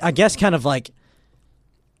 I guess, kind of like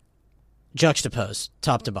juxtapose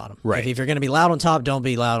top to bottom. Right. If you're going to be loud on top, don't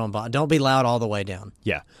be loud on bottom. Don't be loud all the way down.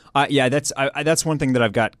 Yeah. That's one thing that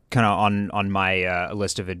I've got kind of on my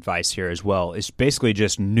list of advice here as well, is basically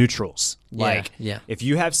just neutrals. Yeah. If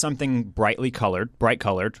you have something bright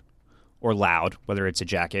colored, or loud, whether it's a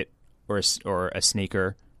jacket or a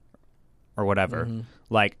sneaker or whatever,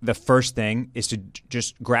 like the first thing is to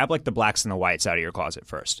just grab like the blacks and the whites out of your closet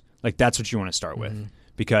first. Like that's what you want to start with,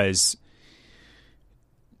 because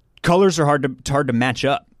colors are hard to match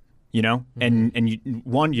up, and you don't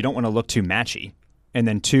want to look too matchy, and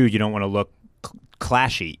then two, you don't want to look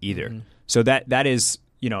clashy either. So that is,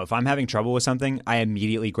 if I'm having trouble with something, I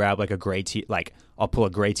immediately grab like a gray I'll pull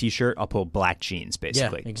a gray t-shirt, I'll pull black jeans,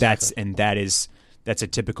 basically. Yeah, exactly. That's a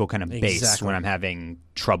typical kind of base when I'm having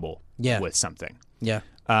trouble with something. Yeah.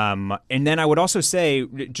 And then I would also say,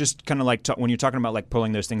 just kind of like when you're talking about like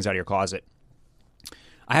pulling those things out of your closet,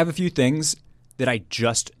 I have a few things that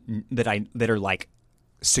are like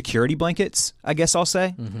security blankets, I guess I'll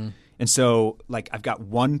say. And so like I've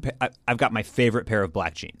got my favorite pair of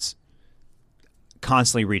black jeans.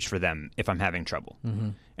 Constantly reach for them if I'm having trouble.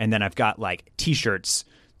 And then I've got like t-shirts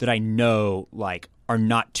that I know like are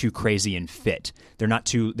not too crazy in fit. They're not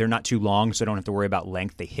too long, so I don't have to worry about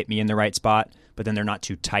length. They hit me in the right spot, but then they're not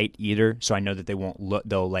too tight either, so I know that they won't look.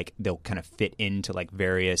 They'll kind of fit into like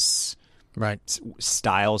various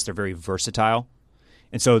styles. They're very versatile,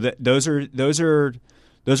 and so those are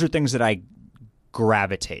things that I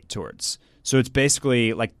gravitate towards. So it's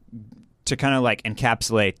basically like, to kind of like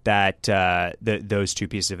encapsulate that those two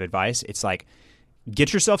pieces of advice. It's like,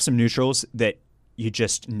 get yourself some neutrals that you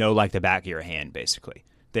just know like the back of your hand, basically,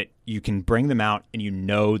 that you can bring them out and you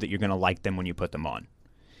know that you're going to like them when you put them on,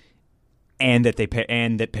 and that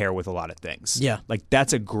that pair with a lot of things. Yeah, like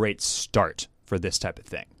that's a great start for this type of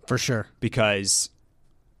thing, for sure. Because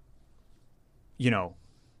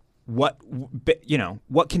what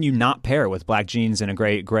can you not pair with black jeans and a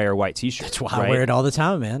gray or white t-shirt? That's why I wear it all the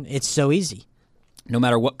time, man. It's so easy. No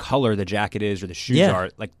matter what color the jacket is or the shoes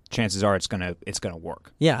are, like chances are it's gonna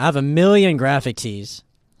work. Yeah, I have a million graphic tees.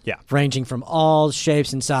 Yeah, ranging from all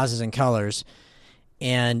shapes and sizes and colors,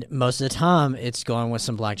 and most of the time it's going with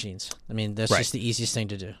some black jeans. I mean, that's just the easiest thing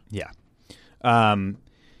to do. Yeah.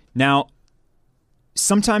 Now,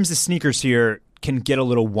 sometimes the sneakers here can get a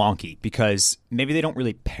little wonky because maybe they don't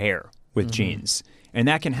really pair with jeans, and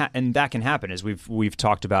that can happen, as we've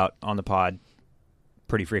talked about on the pod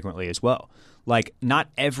pretty frequently as well. Like, not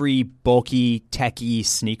every bulky techie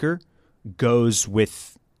sneaker goes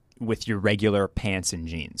with your regular pants and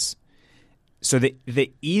jeans. So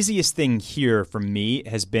the easiest thing here for me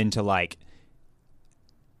has been to like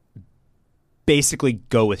basically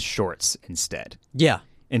go with shorts instead. Yeah.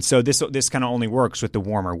 And so this kind of only works with the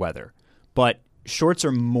warmer weather. But shorts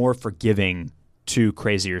are more forgiving to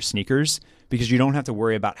crazier sneakers because you don't have to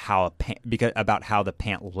worry about how the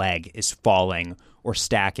pant leg is falling or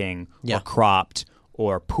stacking or cropped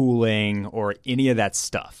or pooling or any of that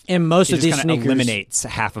stuff. And most of these sneakers eliminates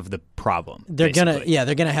half of the problem. They're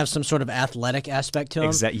gonna have some sort of athletic aspect to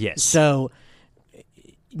them. Yes. So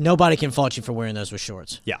nobody can fault you for wearing those with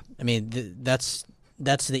shorts. Yeah. I mean, that's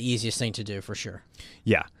the easiest thing to do for sure.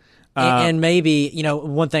 Yeah. And maybe,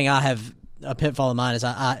 one thing I have, a pitfall of mine is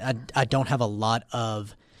I don't have a lot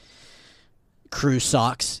of crew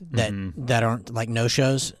socks that aren't like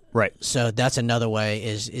no-shows. Right. So that's another way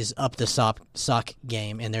is up the sock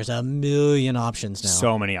game, and there's a million options now.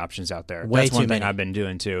 So many options out there. Way that's one too thing many. I've been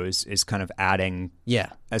doing too is kind of adding. Yeah.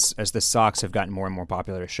 As the socks have gotten more and more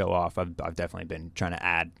popular to show off, I've definitely been trying to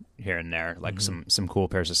add here and there like some cool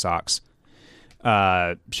pairs of socks.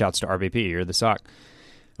 Shouts to RVP, you're the sock.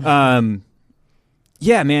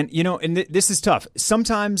 Yeah, man, and this is tough.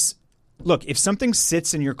 Sometimes, look, if something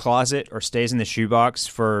sits in your closet or stays in the shoebox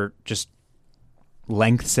for just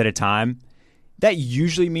lengths at a time, that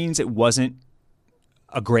usually means it wasn't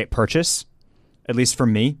a great purchase, at least for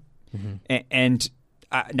me. And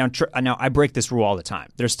now I break this rule all the time.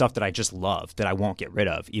 There's stuff that I just love that I won't get rid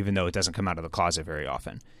of, even though it doesn't come out of the closet very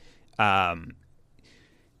often. And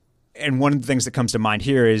one of the things that comes to mind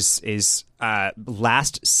here is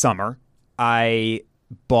last summer I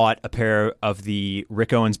bought a pair of the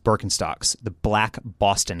Rick Owens Birkenstocks, the black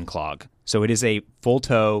Boston clog. So it is a full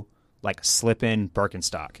toe, like slip-in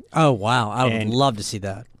Birkenstock. Oh wow, I would love to see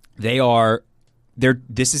that.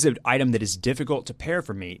 This is an item that is difficult to pair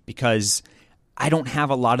for me because I don't have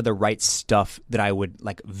a lot of the right stuff that I would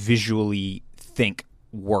like visually think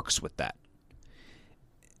works with that.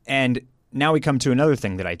 And now we come to another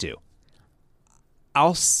thing that I do.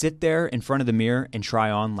 I'll sit there in front of the mirror and try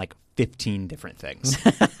on like 15 different things.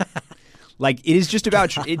 Like it is just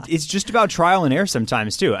about it's just about trial and error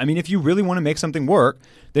sometimes too. I mean, if you really want to make something work,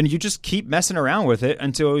 then you just keep messing around with it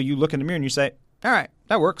until you look in the mirror and you say, "All right,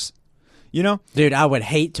 that works." You know? Dude, I would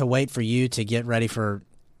hate to wait for you to get ready for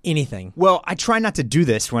anything. Well, I try not to do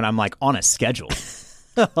this when I'm like on a schedule.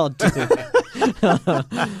 Oh, dude.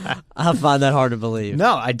 I find that hard to believe.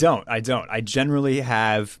 No, I don't. I generally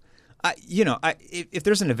have if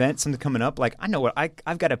there's an event, something coming up, like I know what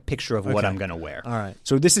I've got a picture of what I'm going to wear. All right.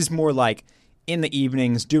 So this is more like in the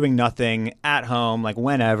evenings, doing nothing at home, like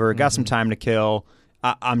whenever, got some time to kill.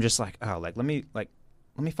 I'm just like, oh, like let me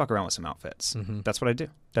fuck around with some outfits. That's what I do.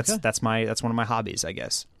 That's one of my hobbies, I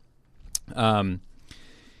guess.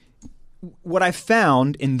 What I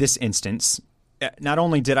found in this instance, not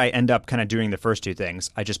only did I end up kind of doing the first two things,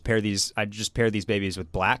 I just pair these babies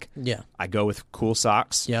with black. Yeah. I go with cool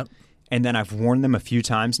socks. Yep. And then I've worn them a few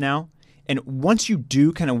times now. And once you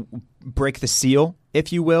do kind of break the seal,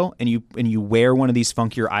 if you will, and you wear one of these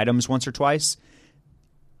funkier items once or twice,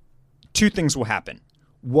 two things will happen.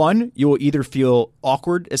 One, you will either feel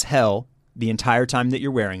awkward as hell the entire time that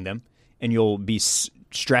you're wearing them, and you'll be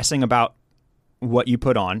stressing about what you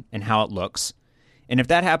put on and how it looks. And if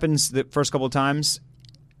that happens the first couple of times,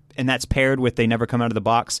 and that's paired with they never come out of the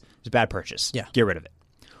box, it's a bad purchase. Yeah. Get rid of it.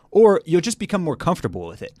 Or you'll just become more comfortable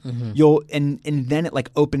with it. And then it like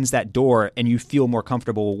opens that door and you feel more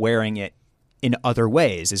comfortable wearing it in other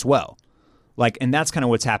ways as well. Like, and that's kind of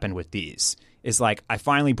what's happened with these. Is like I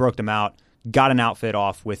finally broke them out, got an outfit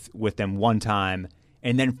off with them one time,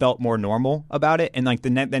 and then felt more normal about it. And like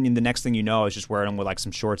then the next thing you know, I was just wearing them with like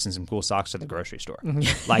some shorts and some cool socks to the grocery store.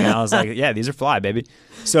 Like, and I was like, yeah, these are fly, baby.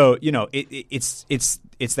 So it's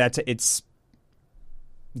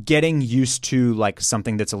getting used to like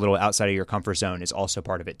something that's a little outside of your comfort zone is also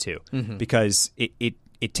part of it too, because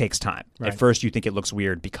it takes time. Right. At first, you think it looks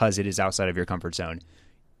weird because it is outside of your comfort zone.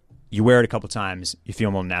 You wear it a couple times, you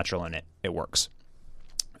feel more natural in it. It works.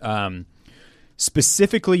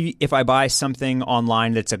 Specifically, if I buy something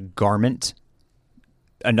online that's a garment,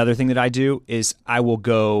 another thing that I do is I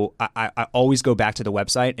always go back to the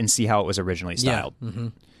website and see how it was originally styled. Yeah.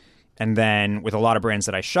 And then with a lot of brands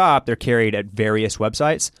that I shop, they're carried at various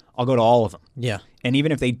websites. I'll go to all of them. Yeah. And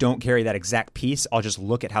even if they don't carry that exact piece, I'll just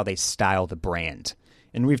look at how they style the brand.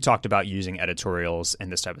 And we've talked about using editorials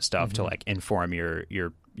and this type of stuff to like inform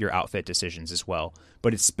your outfit decisions as well.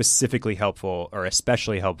 But it's specifically helpful, or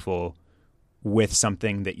especially helpful, with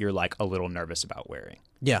something that you're like a little nervous about wearing.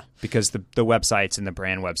 Yeah. Because the websites and the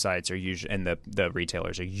brand websites are usually, and the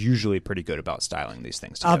retailers are usually pretty good about styling these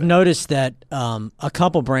things together. I've noticed that a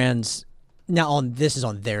couple brands this is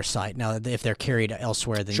on their site. Now, if they're carried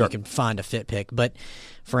elsewhere, then you can find a fit pick. But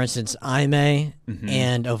for instance, Aime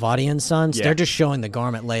and Ovadia & Sons, they're just showing the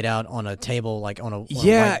garment laid out on a table, like on a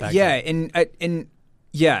white background.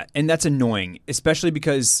 And that's annoying, especially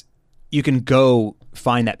because you can go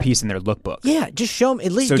find that piece in their lookbook. Yeah, just show them.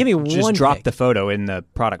 At least give me one. Just drop pick. the photo in the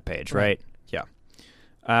product page, right? Yeah.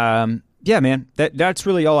 Yeah, man. That's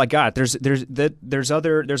really all I got. There's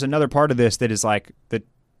another part of this that is like that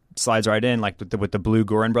slides right in, like with the blue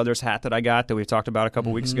Gorin Brothers hat that I got that we talked about a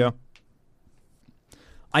couple weeks ago.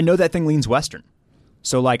 I know that thing leans Western,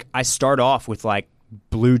 so like I start off with like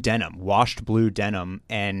blue denim, washed blue denim,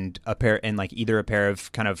 and either a pair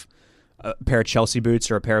of Chelsea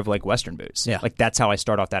boots or a pair of like Western boots. Yeah. Like that's how I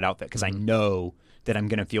start off that outfit, because I know that I'm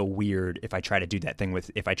gonna feel weird if I try to do that thing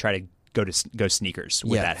if I try to go sneakers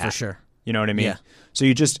with that hat. For sure. You know what I mean? Yeah. So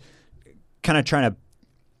you just kind of trying to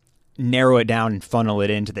narrow it down and funnel it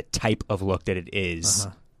into the type of look that it is,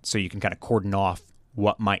 so you can kind of cordon off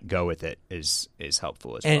what might go with it is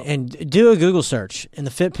helpful as well. And do a Google search, and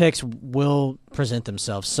the fit picks will present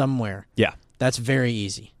themselves somewhere. Yeah. That's very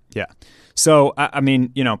easy. Yeah. So, I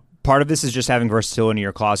mean, part of this is just having versatility in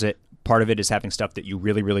your closet. Part of it is having stuff that you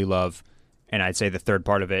really, really love. And I'd say the third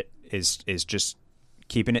part of it is just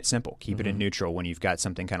keeping it simple, keeping it neutral when you've got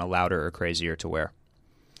something kind of louder or crazier to wear.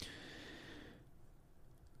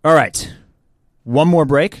 All right. One more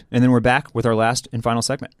break, and then we're back with our last and final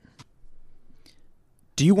segment.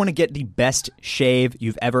 Do you want to get the best shave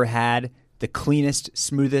you've ever had? The cleanest,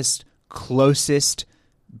 smoothest, closest,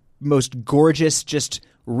 most gorgeous, just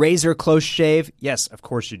razor close shave? Yes, of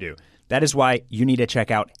course you do. That is why you need to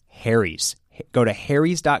check out Harry's. Go to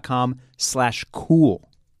harrys.com/cool.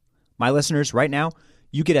 My listeners, right now,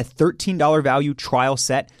 you get a $13 value trial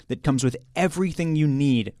set that comes with everything you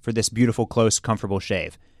need for this beautiful, close, comfortable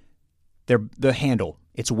shave. The handle,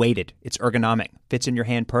 it's weighted, it's ergonomic, fits in your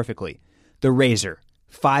hand perfectly. The razor,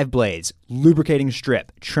 5 blades, lubricating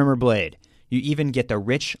strip, trimmer blade. You even get the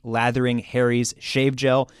rich, lathering Harry's shave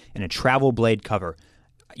gel and a travel blade cover.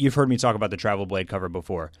 You've heard me talk about the travel blade cover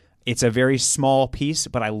before. It's a very small piece,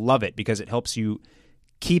 but I love it because it helps you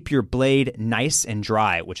keep your blade nice and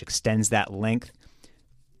dry, which extends that length.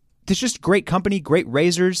 There's just great company, great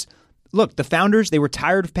razors. Look, the founders, they were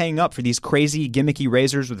tired of paying up for these crazy, gimmicky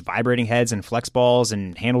razors with vibrating heads and flex balls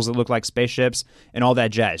and handles that look like spaceships and all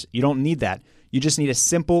that jazz. You don't need that. You just need a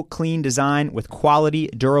simple, clean design with quality,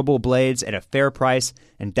 durable blades at a fair price,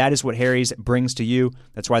 and that is what Harry's brings to you.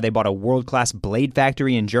 That's why they bought a world-class blade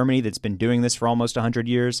factory in Germany that's been doing this for almost 100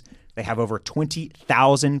 years. They have over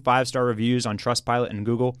 20,000 5-star reviews on Trustpilot and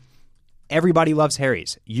Google. Everybody loves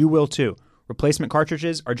Harry's. You will too. Replacement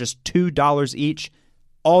cartridges are just $2 each.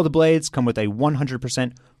 All the blades come with a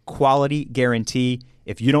 100% quality guarantee.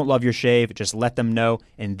 If you don't love your shave, just let them know,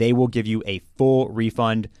 and they will give you a full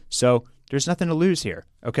refund. So there's nothing to lose here,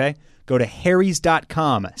 okay? Go to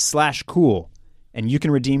harrys.com/cool, and you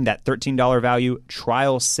can redeem that $13 value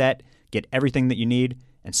trial set, get everything that you need,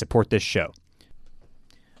 and support this show.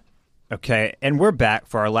 Okay, and we're back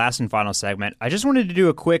for our last and final segment. I just wanted to do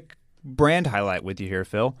a quick brand highlight with you here,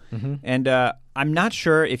 Phil. And I'm not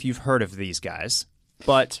sure if you've heard of these guys,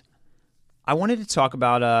 but I wanted to talk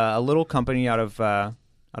about a little company out of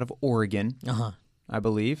Oregon, I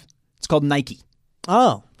believe. It's called Nike.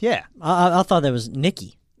 Oh, Yeah. I thought that was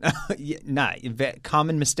Nikki. Yeah, nah,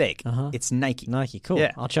 common mistake. It's Nike. Nike, cool.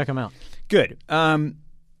 Yeah. I'll check them out. Good. No.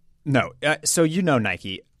 So you know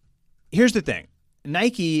Nike. Here's the thing.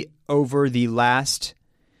 Nike, over the last,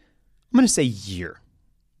 I'm going to say year,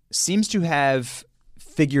 seems to have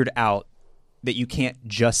figured out that you can't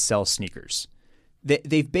just sell sneakers.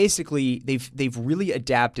 They've really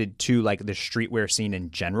adapted to like the streetwear scene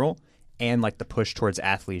in general and like the push towards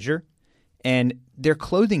athleisure. And their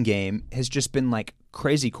clothing game has just been like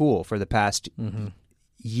crazy cool for the past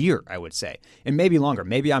year, I would say, and maybe longer.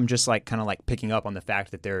 Maybe I'm just like kind of like picking up on the fact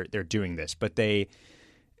that they're doing this. But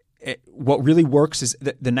what really works is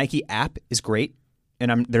the Nike app is great,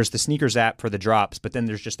 and there's the sneakers app for the drops, but then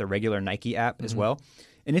there's just the regular Nike app as well.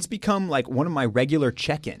 And it's become like one of my regular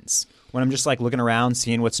check-ins when I'm just like looking around,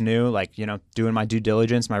 seeing what's new, like, you know, doing my due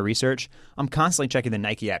diligence, my research. I'm constantly checking the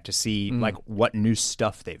Nike app to see like what new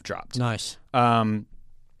stuff they've dropped. Nice. One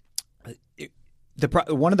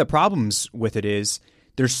of the problems with it is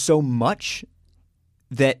there's so much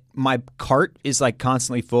that my cart is like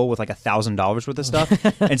constantly full with like $1,000 worth of stuff,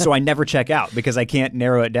 and so I never check out because I can't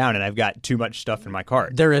narrow it down, and I've got too much stuff in my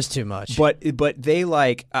cart. There is too much. But they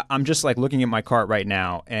like, I'm just like looking at my cart right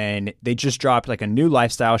now, and they just dropped like a new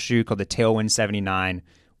lifestyle shoe called the Tailwind 79,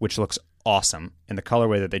 which looks awesome, and the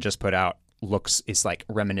colorway that they just put out is like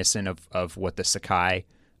reminiscent of what the Sacai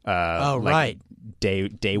right.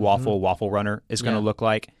 day waffle runner is going to look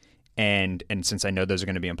like, and since I know those are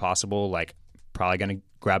going to be impossible, like probably going to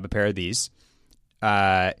grab a pair of these.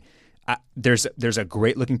 There's a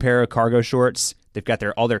great looking pair of cargo shorts. They've got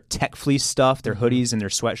all their tech fleece stuff, their hoodies and their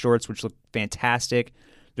sweat shorts, which look fantastic.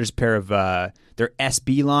 There's a pair of their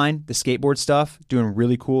SB line, the skateboard stuff, doing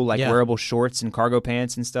really cool like wearable shorts and cargo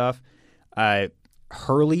pants and stuff.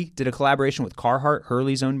 Hurley did a collaboration with Carhartt.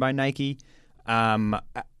 Hurley's owned by Nike.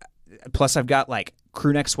 Plus I've got like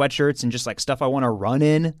crew neck sweatshirts and just like stuff I want to run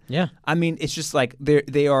in. Yeah. I mean, it's just like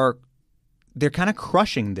they're kind of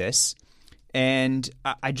crushing this, and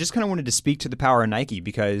I just kind of wanted to speak to the power of Nike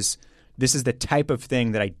because this is the type of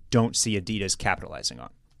thing that I don't see Adidas capitalizing on.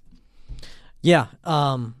 Yeah.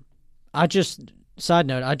 Side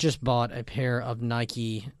note, I just bought a pair of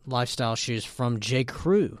Nike lifestyle shoes from J.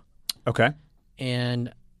 Crew. Okay.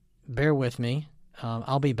 And bear with me.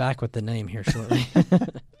 I'll be back with the name here shortly.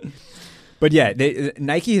 But yeah,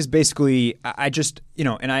 Nike is basically, I just, you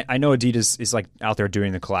know, and I know Adidas is like out there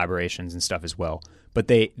doing the collaborations and stuff as well, but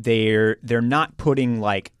they're not putting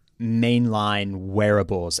like mainline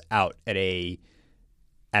wearables out at a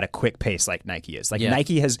quick pace like Nike is. Like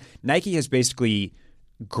Nike has basically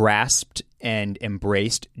grasped and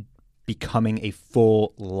embraced becoming a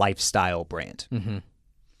full lifestyle brand. Mm-hmm.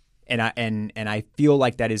 And I feel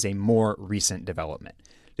like that is a more recent development.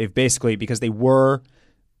 They've basically, because they were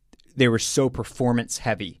so performance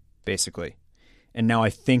heavy, basically. And now I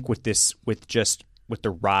think with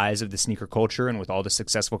the rise of the sneaker culture and with all the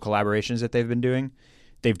successful collaborations that they've been doing,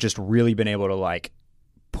 they've just really been able to like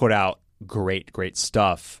put out great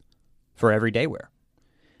stuff for everyday wear.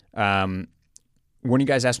 One of you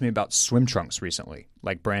guys asked me about swim trunks recently,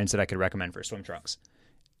 like brands that I could recommend for swim trunks.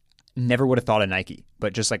 Never would have thought of Nike,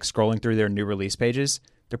 but just like scrolling through their new release pages,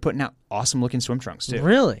 they're putting out awesome looking swim trunks too.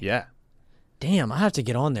 Really? Yeah. Damn, I have to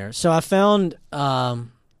get on there. So I found the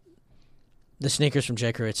sneakers from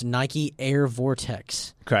J. Crew. It's Nike Air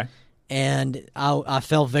Vortex. Okay. And I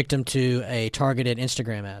fell victim to a targeted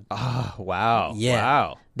Instagram ad. Oh, wow. Yeah.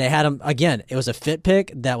 Wow. They had them, again, it was a fit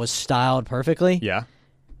pick that was styled perfectly. Yeah.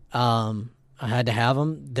 I had to have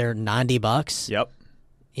them. They're $90. Yep.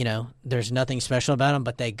 You know, there's nothing special about them,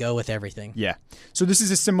 but they go with everything. Yeah. So this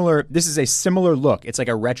is a similar look. It's like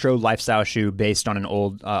a retro lifestyle shoe based on an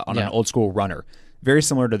old school runner. Very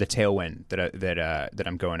similar to the Tailwind that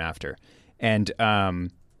I'm going after. And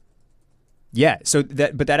yeah, so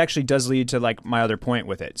that actually does lead to like my other point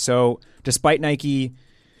with it. So despite Nike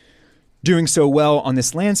doing so well on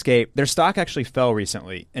this landscape, their stock actually fell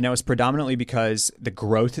recently, and that was predominantly because the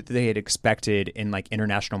growth that they had expected in like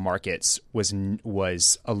international markets was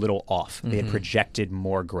a little off. Mm-hmm. They had projected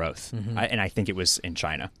more growth, and I think it was in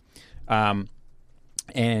China.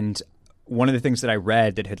 And one of the things that I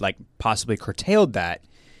read that had like possibly curtailed that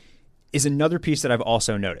is another piece that I've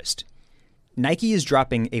also noticed. Nike is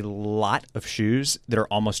dropping a lot of shoes that are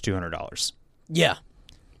almost $200. Yeah.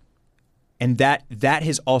 And that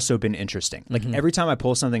has also been interesting. Like every time I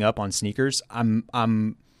pull something up on sneakers, I'm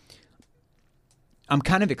kind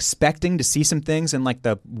of expecting to see some things in like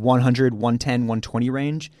the 100, 110, 120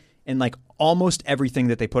 range, and like almost everything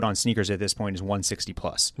that they put on sneakers at this point is 160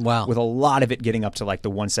 plus. Wow. With a lot of it getting up to like the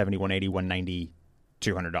 170, 180, 190,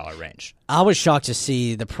 $200 range. I was shocked to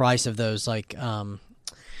see the price of those like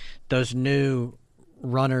those new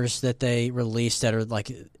runners that they released that are like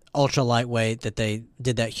ultra lightweight, that they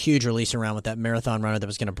did that huge release around with that marathon runner that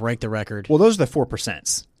was going to break the record. Well, those are the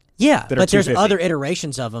 4%. Yeah, but there's other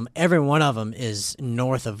iterations of them. Every one of them is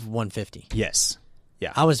north of 150. Yes.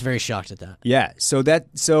 Yeah. I was very shocked at that. Yeah. It's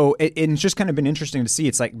just kind of been interesting to see.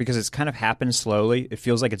 It's like, because it's kind of happened slowly. It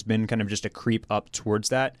feels like it's been kind of just a creep up towards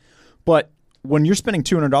that. But when you're spending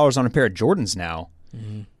 $200 on a pair of Jordans now,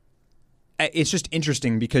 it's just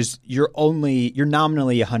interesting because you're nominally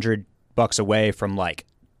 $100 away from like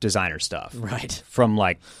designer stuff, right? From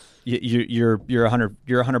like you're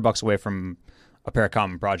 $100 away from a pair of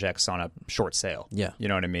Common Projects on a short sale. Yeah, you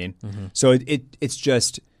know what I mean. Mm-hmm. So it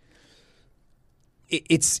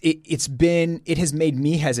has made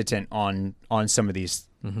me hesitant on some of these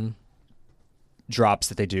drops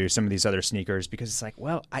that they do, some of these other sneakers, because it's like,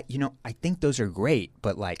 well, I think those are great,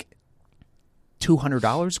 but like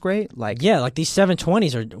 $200 great, like like these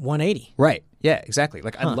 720s are 180, right? Yeah, exactly.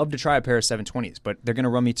 Like I'd love to try a pair of 720s, but they're going to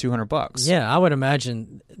run me $200. Yeah, I would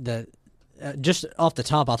imagine that. Just off the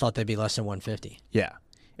top, I thought they'd be less than 150. Yeah,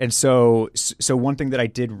 and so one thing that I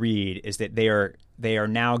did read is that they are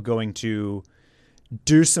now going to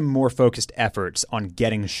do some more focused efforts on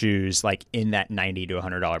getting shoes like in that $90 to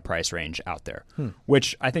 $100 price range out there,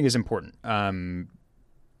 which I think is important.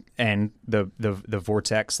 And the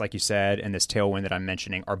Vortex, like you said, and this Tailwind that I'm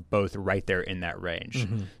mentioning are both right there in that range.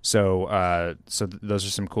 Mm-hmm. So those are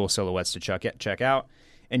some cool silhouettes to check out.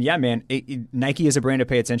 And yeah, man, Nike is a brand to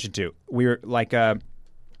pay attention to. We're like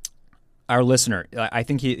our listener. I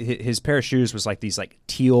think his pair of shoes was like these like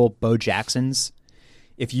teal Bo Jacksons.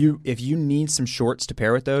 If you need some shorts to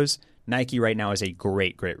pair with those, Nike right now is a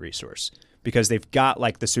great resource, because they've got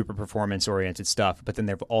like the super performance oriented stuff, but then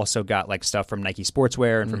they've also got like stuff from Nike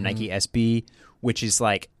Sportswear and from Nike SB, which is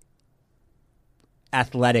like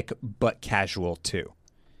athletic but casual too.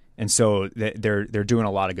 And so they're doing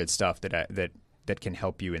a lot of good stuff that can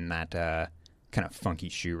help you in that kind of funky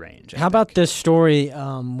shoe range. How about this story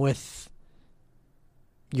with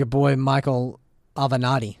your boy Michael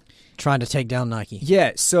Avenatti trying to take down Nike?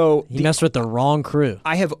 Yeah, so he messed with the wrong crew.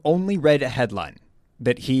 I have only read a headline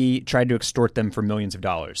that he tried to extort them for millions of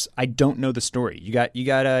dollars. I don't know the story. You got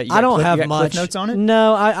I don't have much cliff notes on it?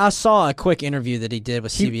 No, I saw a quick interview that he did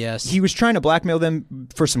with CBS. He was trying to blackmail them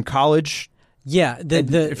for some college. Yeah,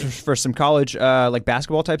 for some college like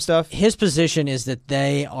basketball type stuff. His position is that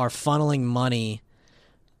they are funneling money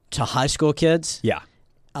to high school kids. Yeah,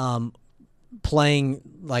 playing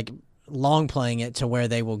it to where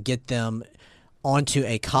they will get them onto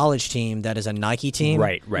a college team that is a Nike team.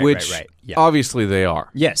 Right. Which Yeah. obviously they are.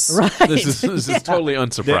 Yes. Right. This is totally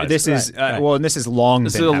unsurprising. This is Right. well, and this is long.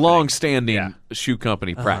 This is been a happening. long-standing Yeah. shoe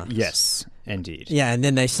company practice. Yes, indeed. Yeah, and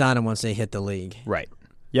then they sign them once they hit the league. Right.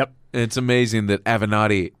 Yep. And it's amazing that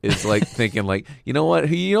Avenatti is like thinking like, you know what?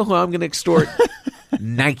 You know who I'm going to extort?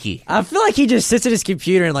 Nike. I feel like he just sits at his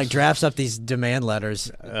computer and like drafts up these demand letters.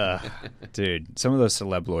 Dude, some of those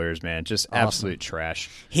celeb lawyers, man, just absolute trash.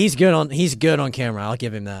 He's good on camera. I'll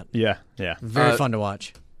give him that. Yeah. Yeah. Very fun to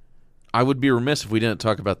watch. I would be remiss if we didn't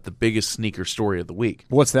talk about the biggest sneaker story of the week.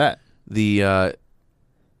 What's that? The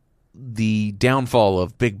downfall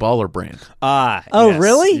of Big Baller Brand. Ah. Oh, yes.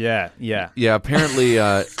 really? Yeah. Yeah. Yeah, apparently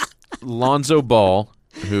Lonzo Ball,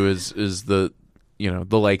 who is the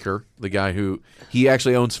the Laker, the guy who he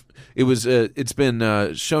actually owns. It's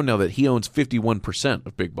been shown now that he owns 51%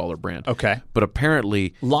 of Big Baller Brand. Okay. But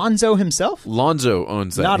apparently Lonzo himself? Lonzo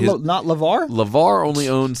owns that. Not LeVar? LeVar only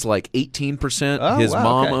owns like 18%. Oh, His wow,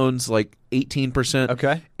 mom okay. owns like 18%.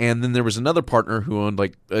 Okay. And then there was another partner who owned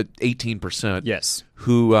like 18%. Yes.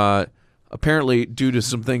 Who apparently, due to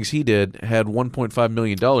some things he did, had $1.5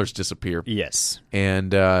 million disappear. Yes.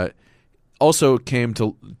 And also came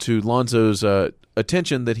to Lonzo's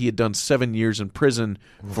attention that he had done 7 years in prison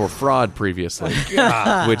for fraud previously,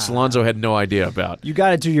 which Lonzo had no idea about. You got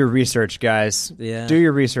to do your research, guys. Yeah. Do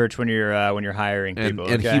your research when you're hiring And,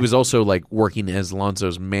 people. and okay? he was also like working as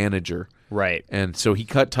Lonzo's manager. right. And so he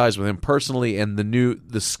cut ties with him personally. And the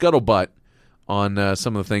scuttlebutt on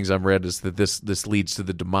some of the things I've read is that this leads to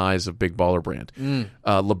the demise of Big Baller Brand.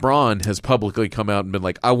 LeBron has publicly come out and been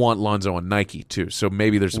like, I want Lonzo on Nike too. So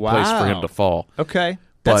maybe there's a place for him Wow. to fall. Okay.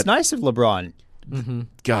 That's But- nice of LeBron.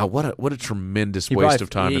 God, what a tremendous He waste probably- of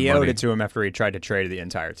time he and owed money. it to him after he tried to trade the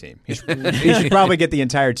entire team. He should probably get the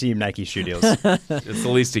entire team Nike shoe deals. It's the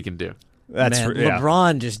least he can do. That's Man, yeah.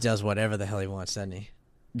 LeBron just does whatever the hell he wants, doesn't he?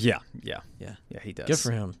 Yeah. Yeah. He does. Good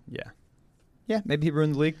for him. Yeah. Yeah, maybe he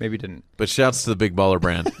ruined the league, maybe he didn't. But shouts to the Big Baller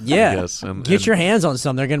Brand. Yeah. I guess. And, Get your hands on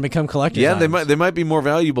some. They're going to become collector's yeah, items. they might be more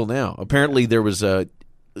valuable now. Apparently, there was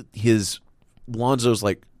Lonzo's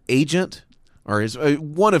like agent or his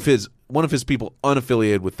one of his people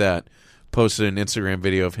unaffiliated with that posted an Instagram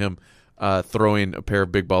video of him throwing a pair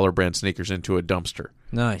of Big Baller Brand sneakers into a dumpster.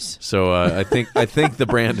 Nice. So I think the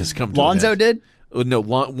brand has come to an Lonzo end. did? No,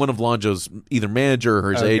 one of Lonzo's either manager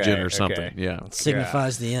or his Okay, agent or okay. something. Yeah.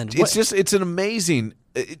 Signifies the end. It's an amazing.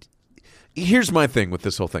 Here's my thing with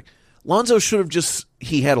this whole thing. Lonzo should have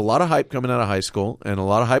he had a lot of hype coming out of high school and a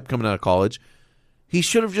lot of hype coming out of college. He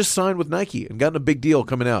should have just signed with Nike and gotten a big deal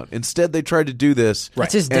coming out. Instead, they tried to do this.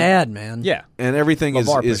 That's his dad, man. Yeah. And everything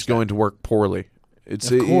LeVar is pushed going to work poorly. It's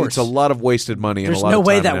Of course. it's a lot of wasted money. There's and a lot no of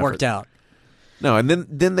way time that and worked effort. out. No, and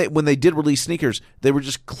then when they did release sneakers, they were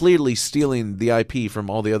just clearly stealing the IP from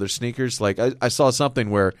all the other sneakers. Like I saw something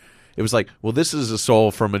where it was like, well, this is a sole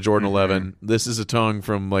from a Jordan 11. This is a tongue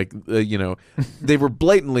from like they were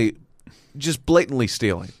blatantly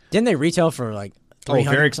stealing. Didn't they retail for like $300 very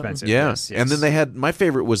something? expensive. Yeah, Yes. and then they had my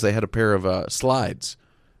favorite was they had a pair of slides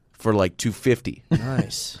for like $250.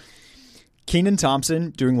 Nice. Kenan Thompson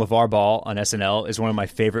doing LeVar Ball on SNL is one of my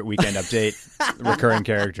favorite Weekend Update recurring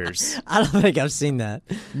characters. I don't think I've seen that.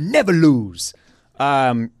 Never lose.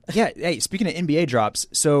 Yeah. Hey, speaking of NBA drops,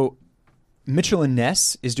 so Mitchell and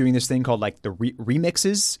Ness is doing this thing called like the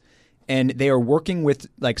remixes, and they are working with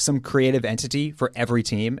like some creative entity for every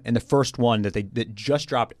team. And the first one that just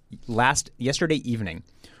dropped yesterday evening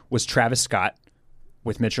was Travis Scott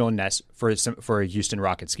with Mitchell and Ness for a Houston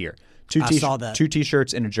Rockets gear. I saw that. 2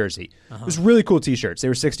 T-shirts and a jersey. It was really cool T-shirts. They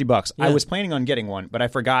were $60. I was planning on getting one, but I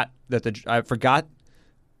forgot the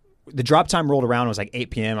drop time rolled around. It was like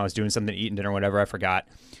 8 p.m. I was doing something, eating dinner, whatever. I forgot.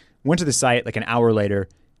 Went to the site like an hour later,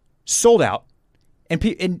 sold out. And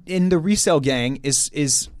the resale gang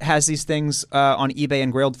has these things on eBay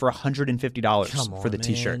and Grailed for $150 for the man.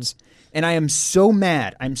 T-shirts. And I am so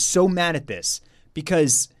mad. I'm so mad at this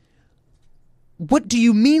because what do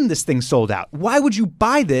you mean this thing sold out? Why would you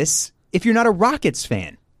buy this if you're not a Rockets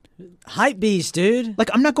fan? Hype beast, dude. Like,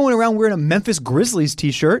 I'm not going around wearing a Memphis Grizzlies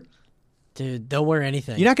T-shirt. Dude, they'll wear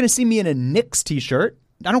anything. You're not going to see me in a Knicks T-shirt.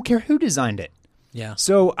 I don't care who designed it. Yeah.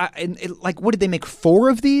 So, like, what did they make 4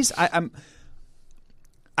 of these? I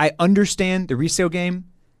understand the resale game,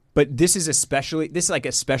 but this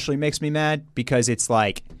especially makes me mad because it's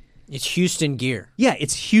like, It's Houston gear. yeah,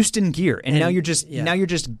 it's Houston gear, and now you're yeah.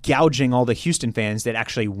 just gouging all the Houston fans that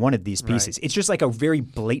actually wanted these pieces. It's just like a very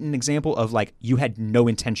blatant example of like you had no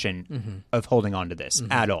intention of holding on to this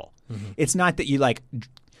at all. It's not that you like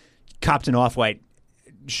copped an off-white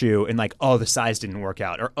shoe and like, oh, the size didn't work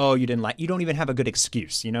out, or oh, you don't even have a good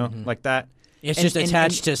excuse, like that. It's And- just and-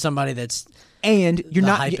 attached to somebody that's And you're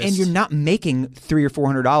not hypest. making $300 or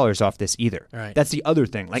 $400 off this either. Right. That's the other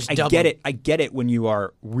thing. Like Just I double. get it. I get it when you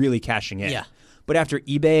are really cashing in. Yeah. But after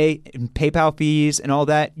eBay and PayPal fees and all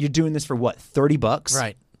that, you're doing this for what, $30?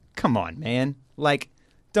 Right. Come on, man. Like,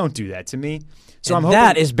 don't do that to me. So And I'm hoping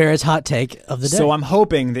that is Barrett's hot take of the day. So I'm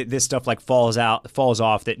hoping that this stuff like falls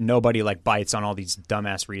off, that nobody like bites on all these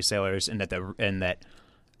dumbass resellers, and that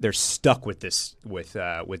they're stuck with this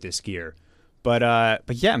gear. But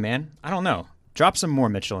yeah, man, I don't know. Drop some more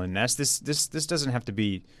Mitchell and Ness. This doesn't have to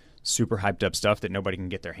be super hyped up stuff that nobody can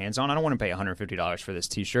get their hands on. I don't want to pay $150 for this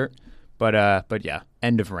T-shirt. But yeah,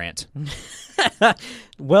 end of rant.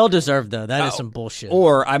 Well deserved though. That is some bullshit.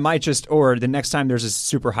 Or I might or the next time there's a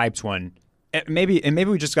super hyped one, maybe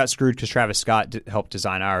we just got screwed because Travis Scott helped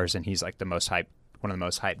design ours, and he's like one of the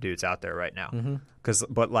most hyped dudes out there right now.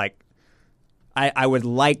 But like, I would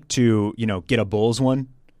like to get a Bulls one,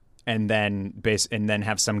 and then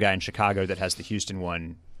have some guy in Chicago that has the Houston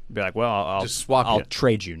one be like, well, I'll Just swap I'll you.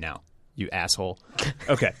 trade you now, you asshole.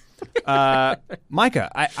 Okay,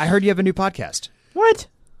 Micah, I heard you have a new podcast. What?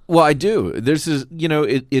 Well, I do. This is,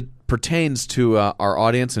 it pertains to our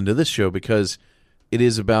audience and to this show because it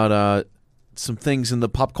is about some things in the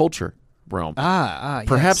pop culture realm.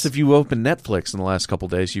 Perhaps if you open Netflix in the last couple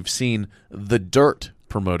days, you've seen The Dirt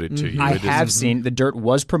promoted to you. I It is- have seen The Dirt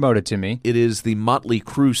was promoted to me. It is the Motley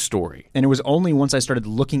Crue story. And it was only once I started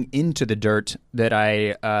looking into The Dirt that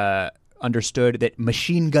I understood that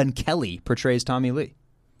Machine Gun Kelly portrays Tommy Lee.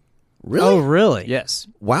 Really? Oh, really? Yes.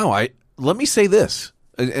 Wow. Let me say this.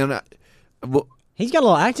 He's got a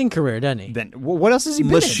little acting career, doesn't he? Then what else has he been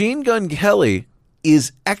in? Machine Gun Kelly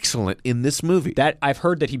is excellent in this movie. That I've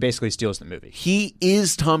heard that he basically steals the movie. He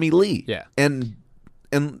is Tommy Lee. Yeah. And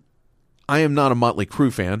I am not a Motley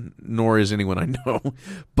Crue fan, nor is anyone I know,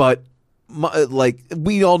 but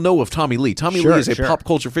we all know of Tommy Lee. Tommy Sure, Lee is a sure. pop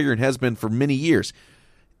culture figure and has been for many years.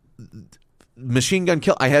 Machine Gun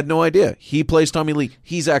Kelly, I had no idea. He plays Tommy Lee.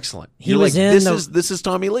 He's excellent. He You're was like, in this is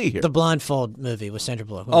Tommy Lee here. The Blindfold movie with Sandra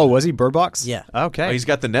Bullock. Oh, was he Bird Box? Yeah. Okay. Oh, he's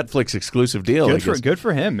got the Netflix exclusive deal. I guess. Good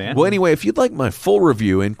for him, man. Well, anyway, if you'd like my full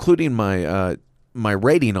review, including my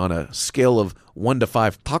rating on a scale of 1 to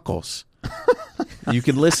 5 tacos, you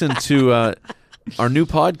can listen to our new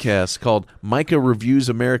podcast called Micah Reviews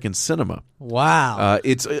American Cinema. Wow.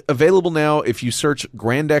 It's available now if you search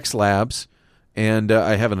Grand X Labs, and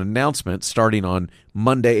I have an announcement starting on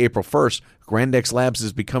Monday, April 1st. Grand X Labs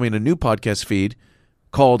is becoming a new podcast feed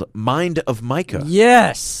called Mind of Micah.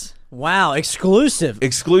 yes. Wow. Exclusive.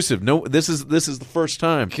 Exclusive. No, this is the first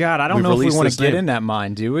time. God, I don't we've know if we released want this to get name. in that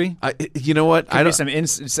mind, do we? You know what? Could be some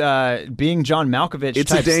being John Malkovich.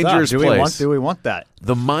 It's a type dangerous stuff. place. Do we want that?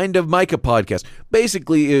 The Mind of Micah podcast.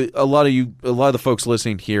 Basically, a lot of the folks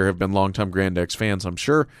listening here have been longtime Grand X fans, I'm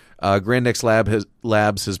sure. Grand X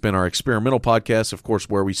Labs has been our experimental podcast, of course,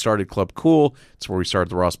 where we started Club Cool. It's where we started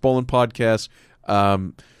the Ross Bolin podcast.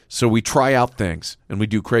 So we try out things and we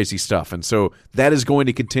do crazy stuff, and so that is going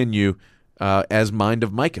to continue as Mind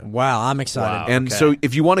of Micah. Wow. I'm excited. Wow. And Okay. so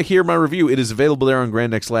if you want to hear my review, it is available there on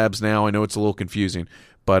Grand X Labs now. I know it's a little confusing,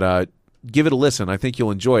 but give it a listen. I think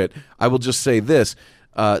you'll enjoy it. I will just say this.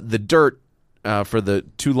 The Dirt, for the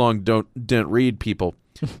too long didn't read people,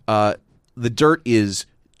 The Dirt is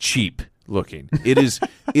cheap looking. It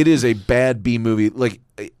is a bad B movie. Like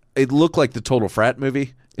it looked like the Total Frat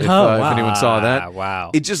movie. If anyone saw that. Wow.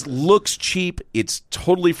 It just looks cheap. It's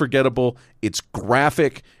totally forgettable. It's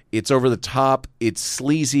graphic. It's over the top. It's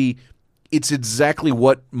sleazy. It's exactly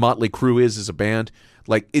what Motley Crue is as a band.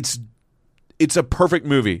 Like it's a perfect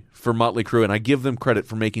movie for Motley Crue, and I give them credit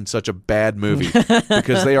for making such a bad movie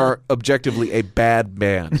because they are objectively a bad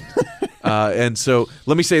band. And so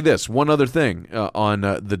let me say this one other thing on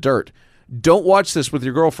The Dirt. Don't watch this with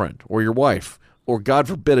your girlfriend or your wife or, God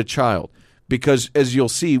forbid, a child. Because as you'll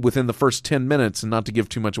see within the first 10 minutes, and not to give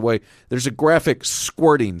too much away, there's a graphic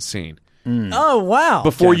squirting scene Oh, wow.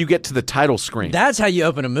 before you get to the title screen. That's how you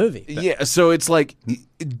open a movie. Yeah, so it's like,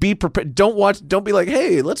 be prepared. Don't be like,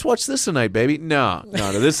 hey, let's watch this tonight, baby. No.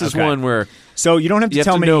 This is Okay. one where So you don't have to You have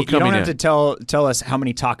tell to me. know You don't coming have in. to tell us how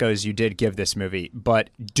many tacos you did give this movie, but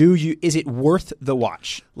is it worth the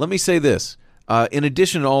watch? let me say this. In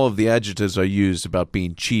addition to all of the adjectives I used about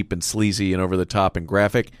being cheap and sleazy and over the top and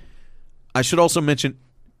graphic, I should also mention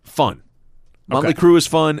fun. Motley Crue is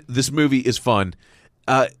fun. This movie is fun.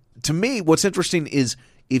 To me, what's interesting is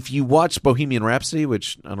if you watch Bohemian Rhapsody,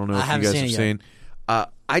 which I don't know if you haven't guys seen have it seen,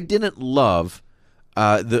 I didn't love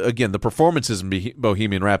the performances in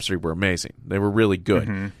Bohemian Rhapsody were amazing. They were really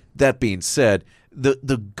good. That being said, the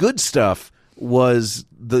good stuff was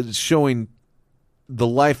the showing the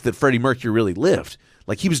life that Freddie Mercury really lived.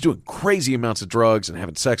 Like, he was doing crazy amounts of drugs and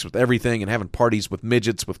having sex with everything and having parties with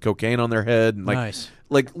midgets with cocaine on their head and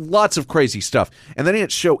like lots of crazy stuff. And they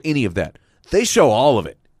didn't show any of that. They show all of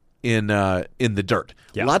it in The Dirt.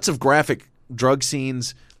 Yeah. Lots of graphic drug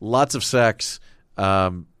scenes, lots of sex.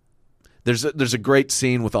 There's a great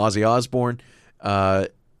scene with Ozzy Osbourne.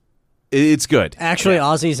 It's good. Actually,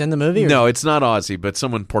 Ozzy's in the movie? Or? No, it's not Ozzy, but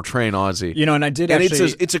someone portraying Ozzy. You know, and I did and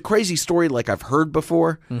actually... it's a crazy story like I've heard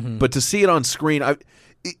before, but to see it on screen,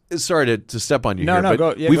 sorry to step on you here,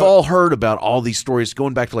 but we've all heard about all these stories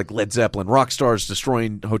going back to like Led Zeppelin, rock stars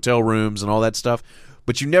destroying hotel rooms and all that stuff,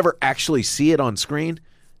 but you never actually see it on screen.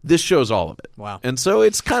 This shows all of it. Wow. And so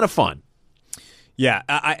it's kind of fun. Yeah,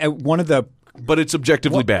 one of the... But it's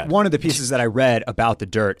objectively bad. One of the pieces that I read about The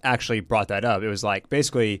Dirt actually brought that up. It was like,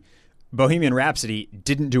 basically... Bohemian Rhapsody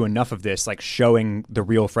didn't do enough of this, like showing the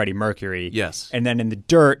real Freddie Mercury. Yes. And then in The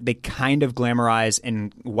Dirt, they kind of glamorize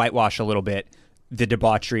and whitewash a little bit the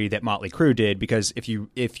debauchery that Motley Crue did, because if you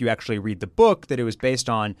actually read the book that it was based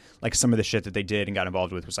on, like some of the shit that they did and got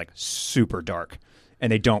involved with was like super dark.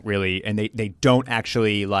 And they don't really, and they don't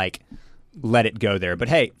actually like let it go there. But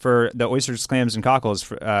hey, for the Oysters, Clams, and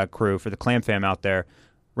Cockles crew, for the Clam fam out there,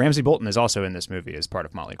 Ramsey Bolton is also in this movie as part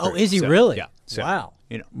of Motley Crue. Oh, is he really? Yeah. So, wow.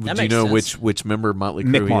 You know, do you know which member of Motley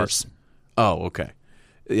Crue Mick he Mars. is? Oh, okay.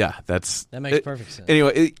 Yeah, that makes perfect sense.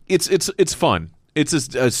 Anyway, it's fun. It's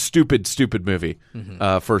a stupid movie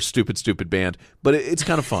for a stupid band, but it's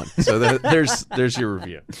kind of fun. So there's your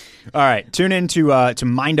review. All right, tune in to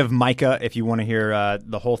Mind of Micah if you want to hear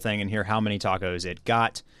the whole thing and hear how many tacos it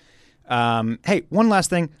got. Hey, one last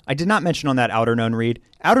thing. I did not mention on that Outerknown read.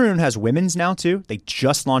 Outerknown has women's now, too. They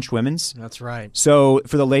just launched women's. That's right. So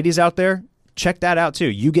for the ladies out there, check that out,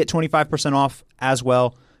 too. You get 25% off as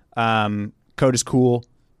well. Code is cool.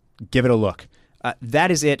 Give it a look.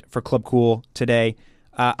 That is it for Club Cool today.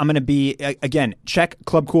 I'm going to be, again, check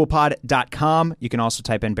clubcoolpod.com. You can also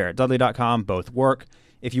type in barrettdudley.com. Both work.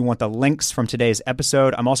 If you want the links from today's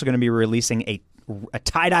episode, I'm also going to be releasing a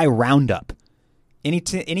tie-dye roundup.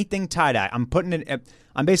 Anything tie-dye. I'm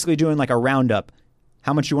basically doing like a roundup.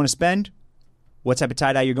 How much you want to spend? What type of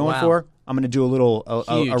tie-dye you're going for? I'm going to do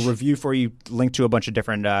a review for you, link to a bunch of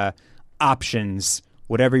different options,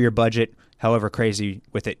 whatever your budget, however crazy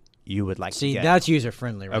with it you would like to get. See, that's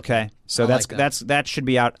user-friendly, right? Okay. So that should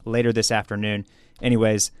be out later this afternoon.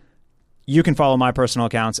 Anyways, you can follow my personal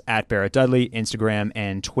accounts at Barrett Dudley, Instagram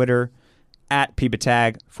and Twitter, at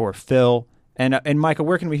Peepatag for Phil. And Micah,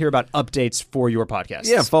 where can we hear about updates for your podcast?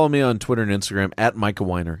 Yeah, follow me on Twitter and Instagram at Micah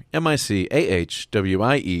Weiner,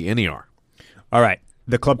 MICAHWIENER. All right,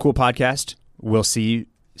 the Club Cool podcast. We'll see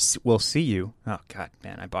you. Oh God,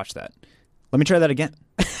 man, I botched that. Let me try that again.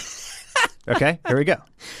 Okay, here we go.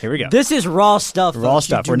 This is raw stuff. Raw folks.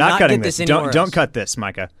 stuff. You We're do not cutting get this. Don't Don't cut this,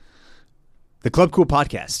 Micah. The Club Cool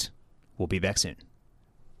podcast. We'll be back soon.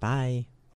 Bye.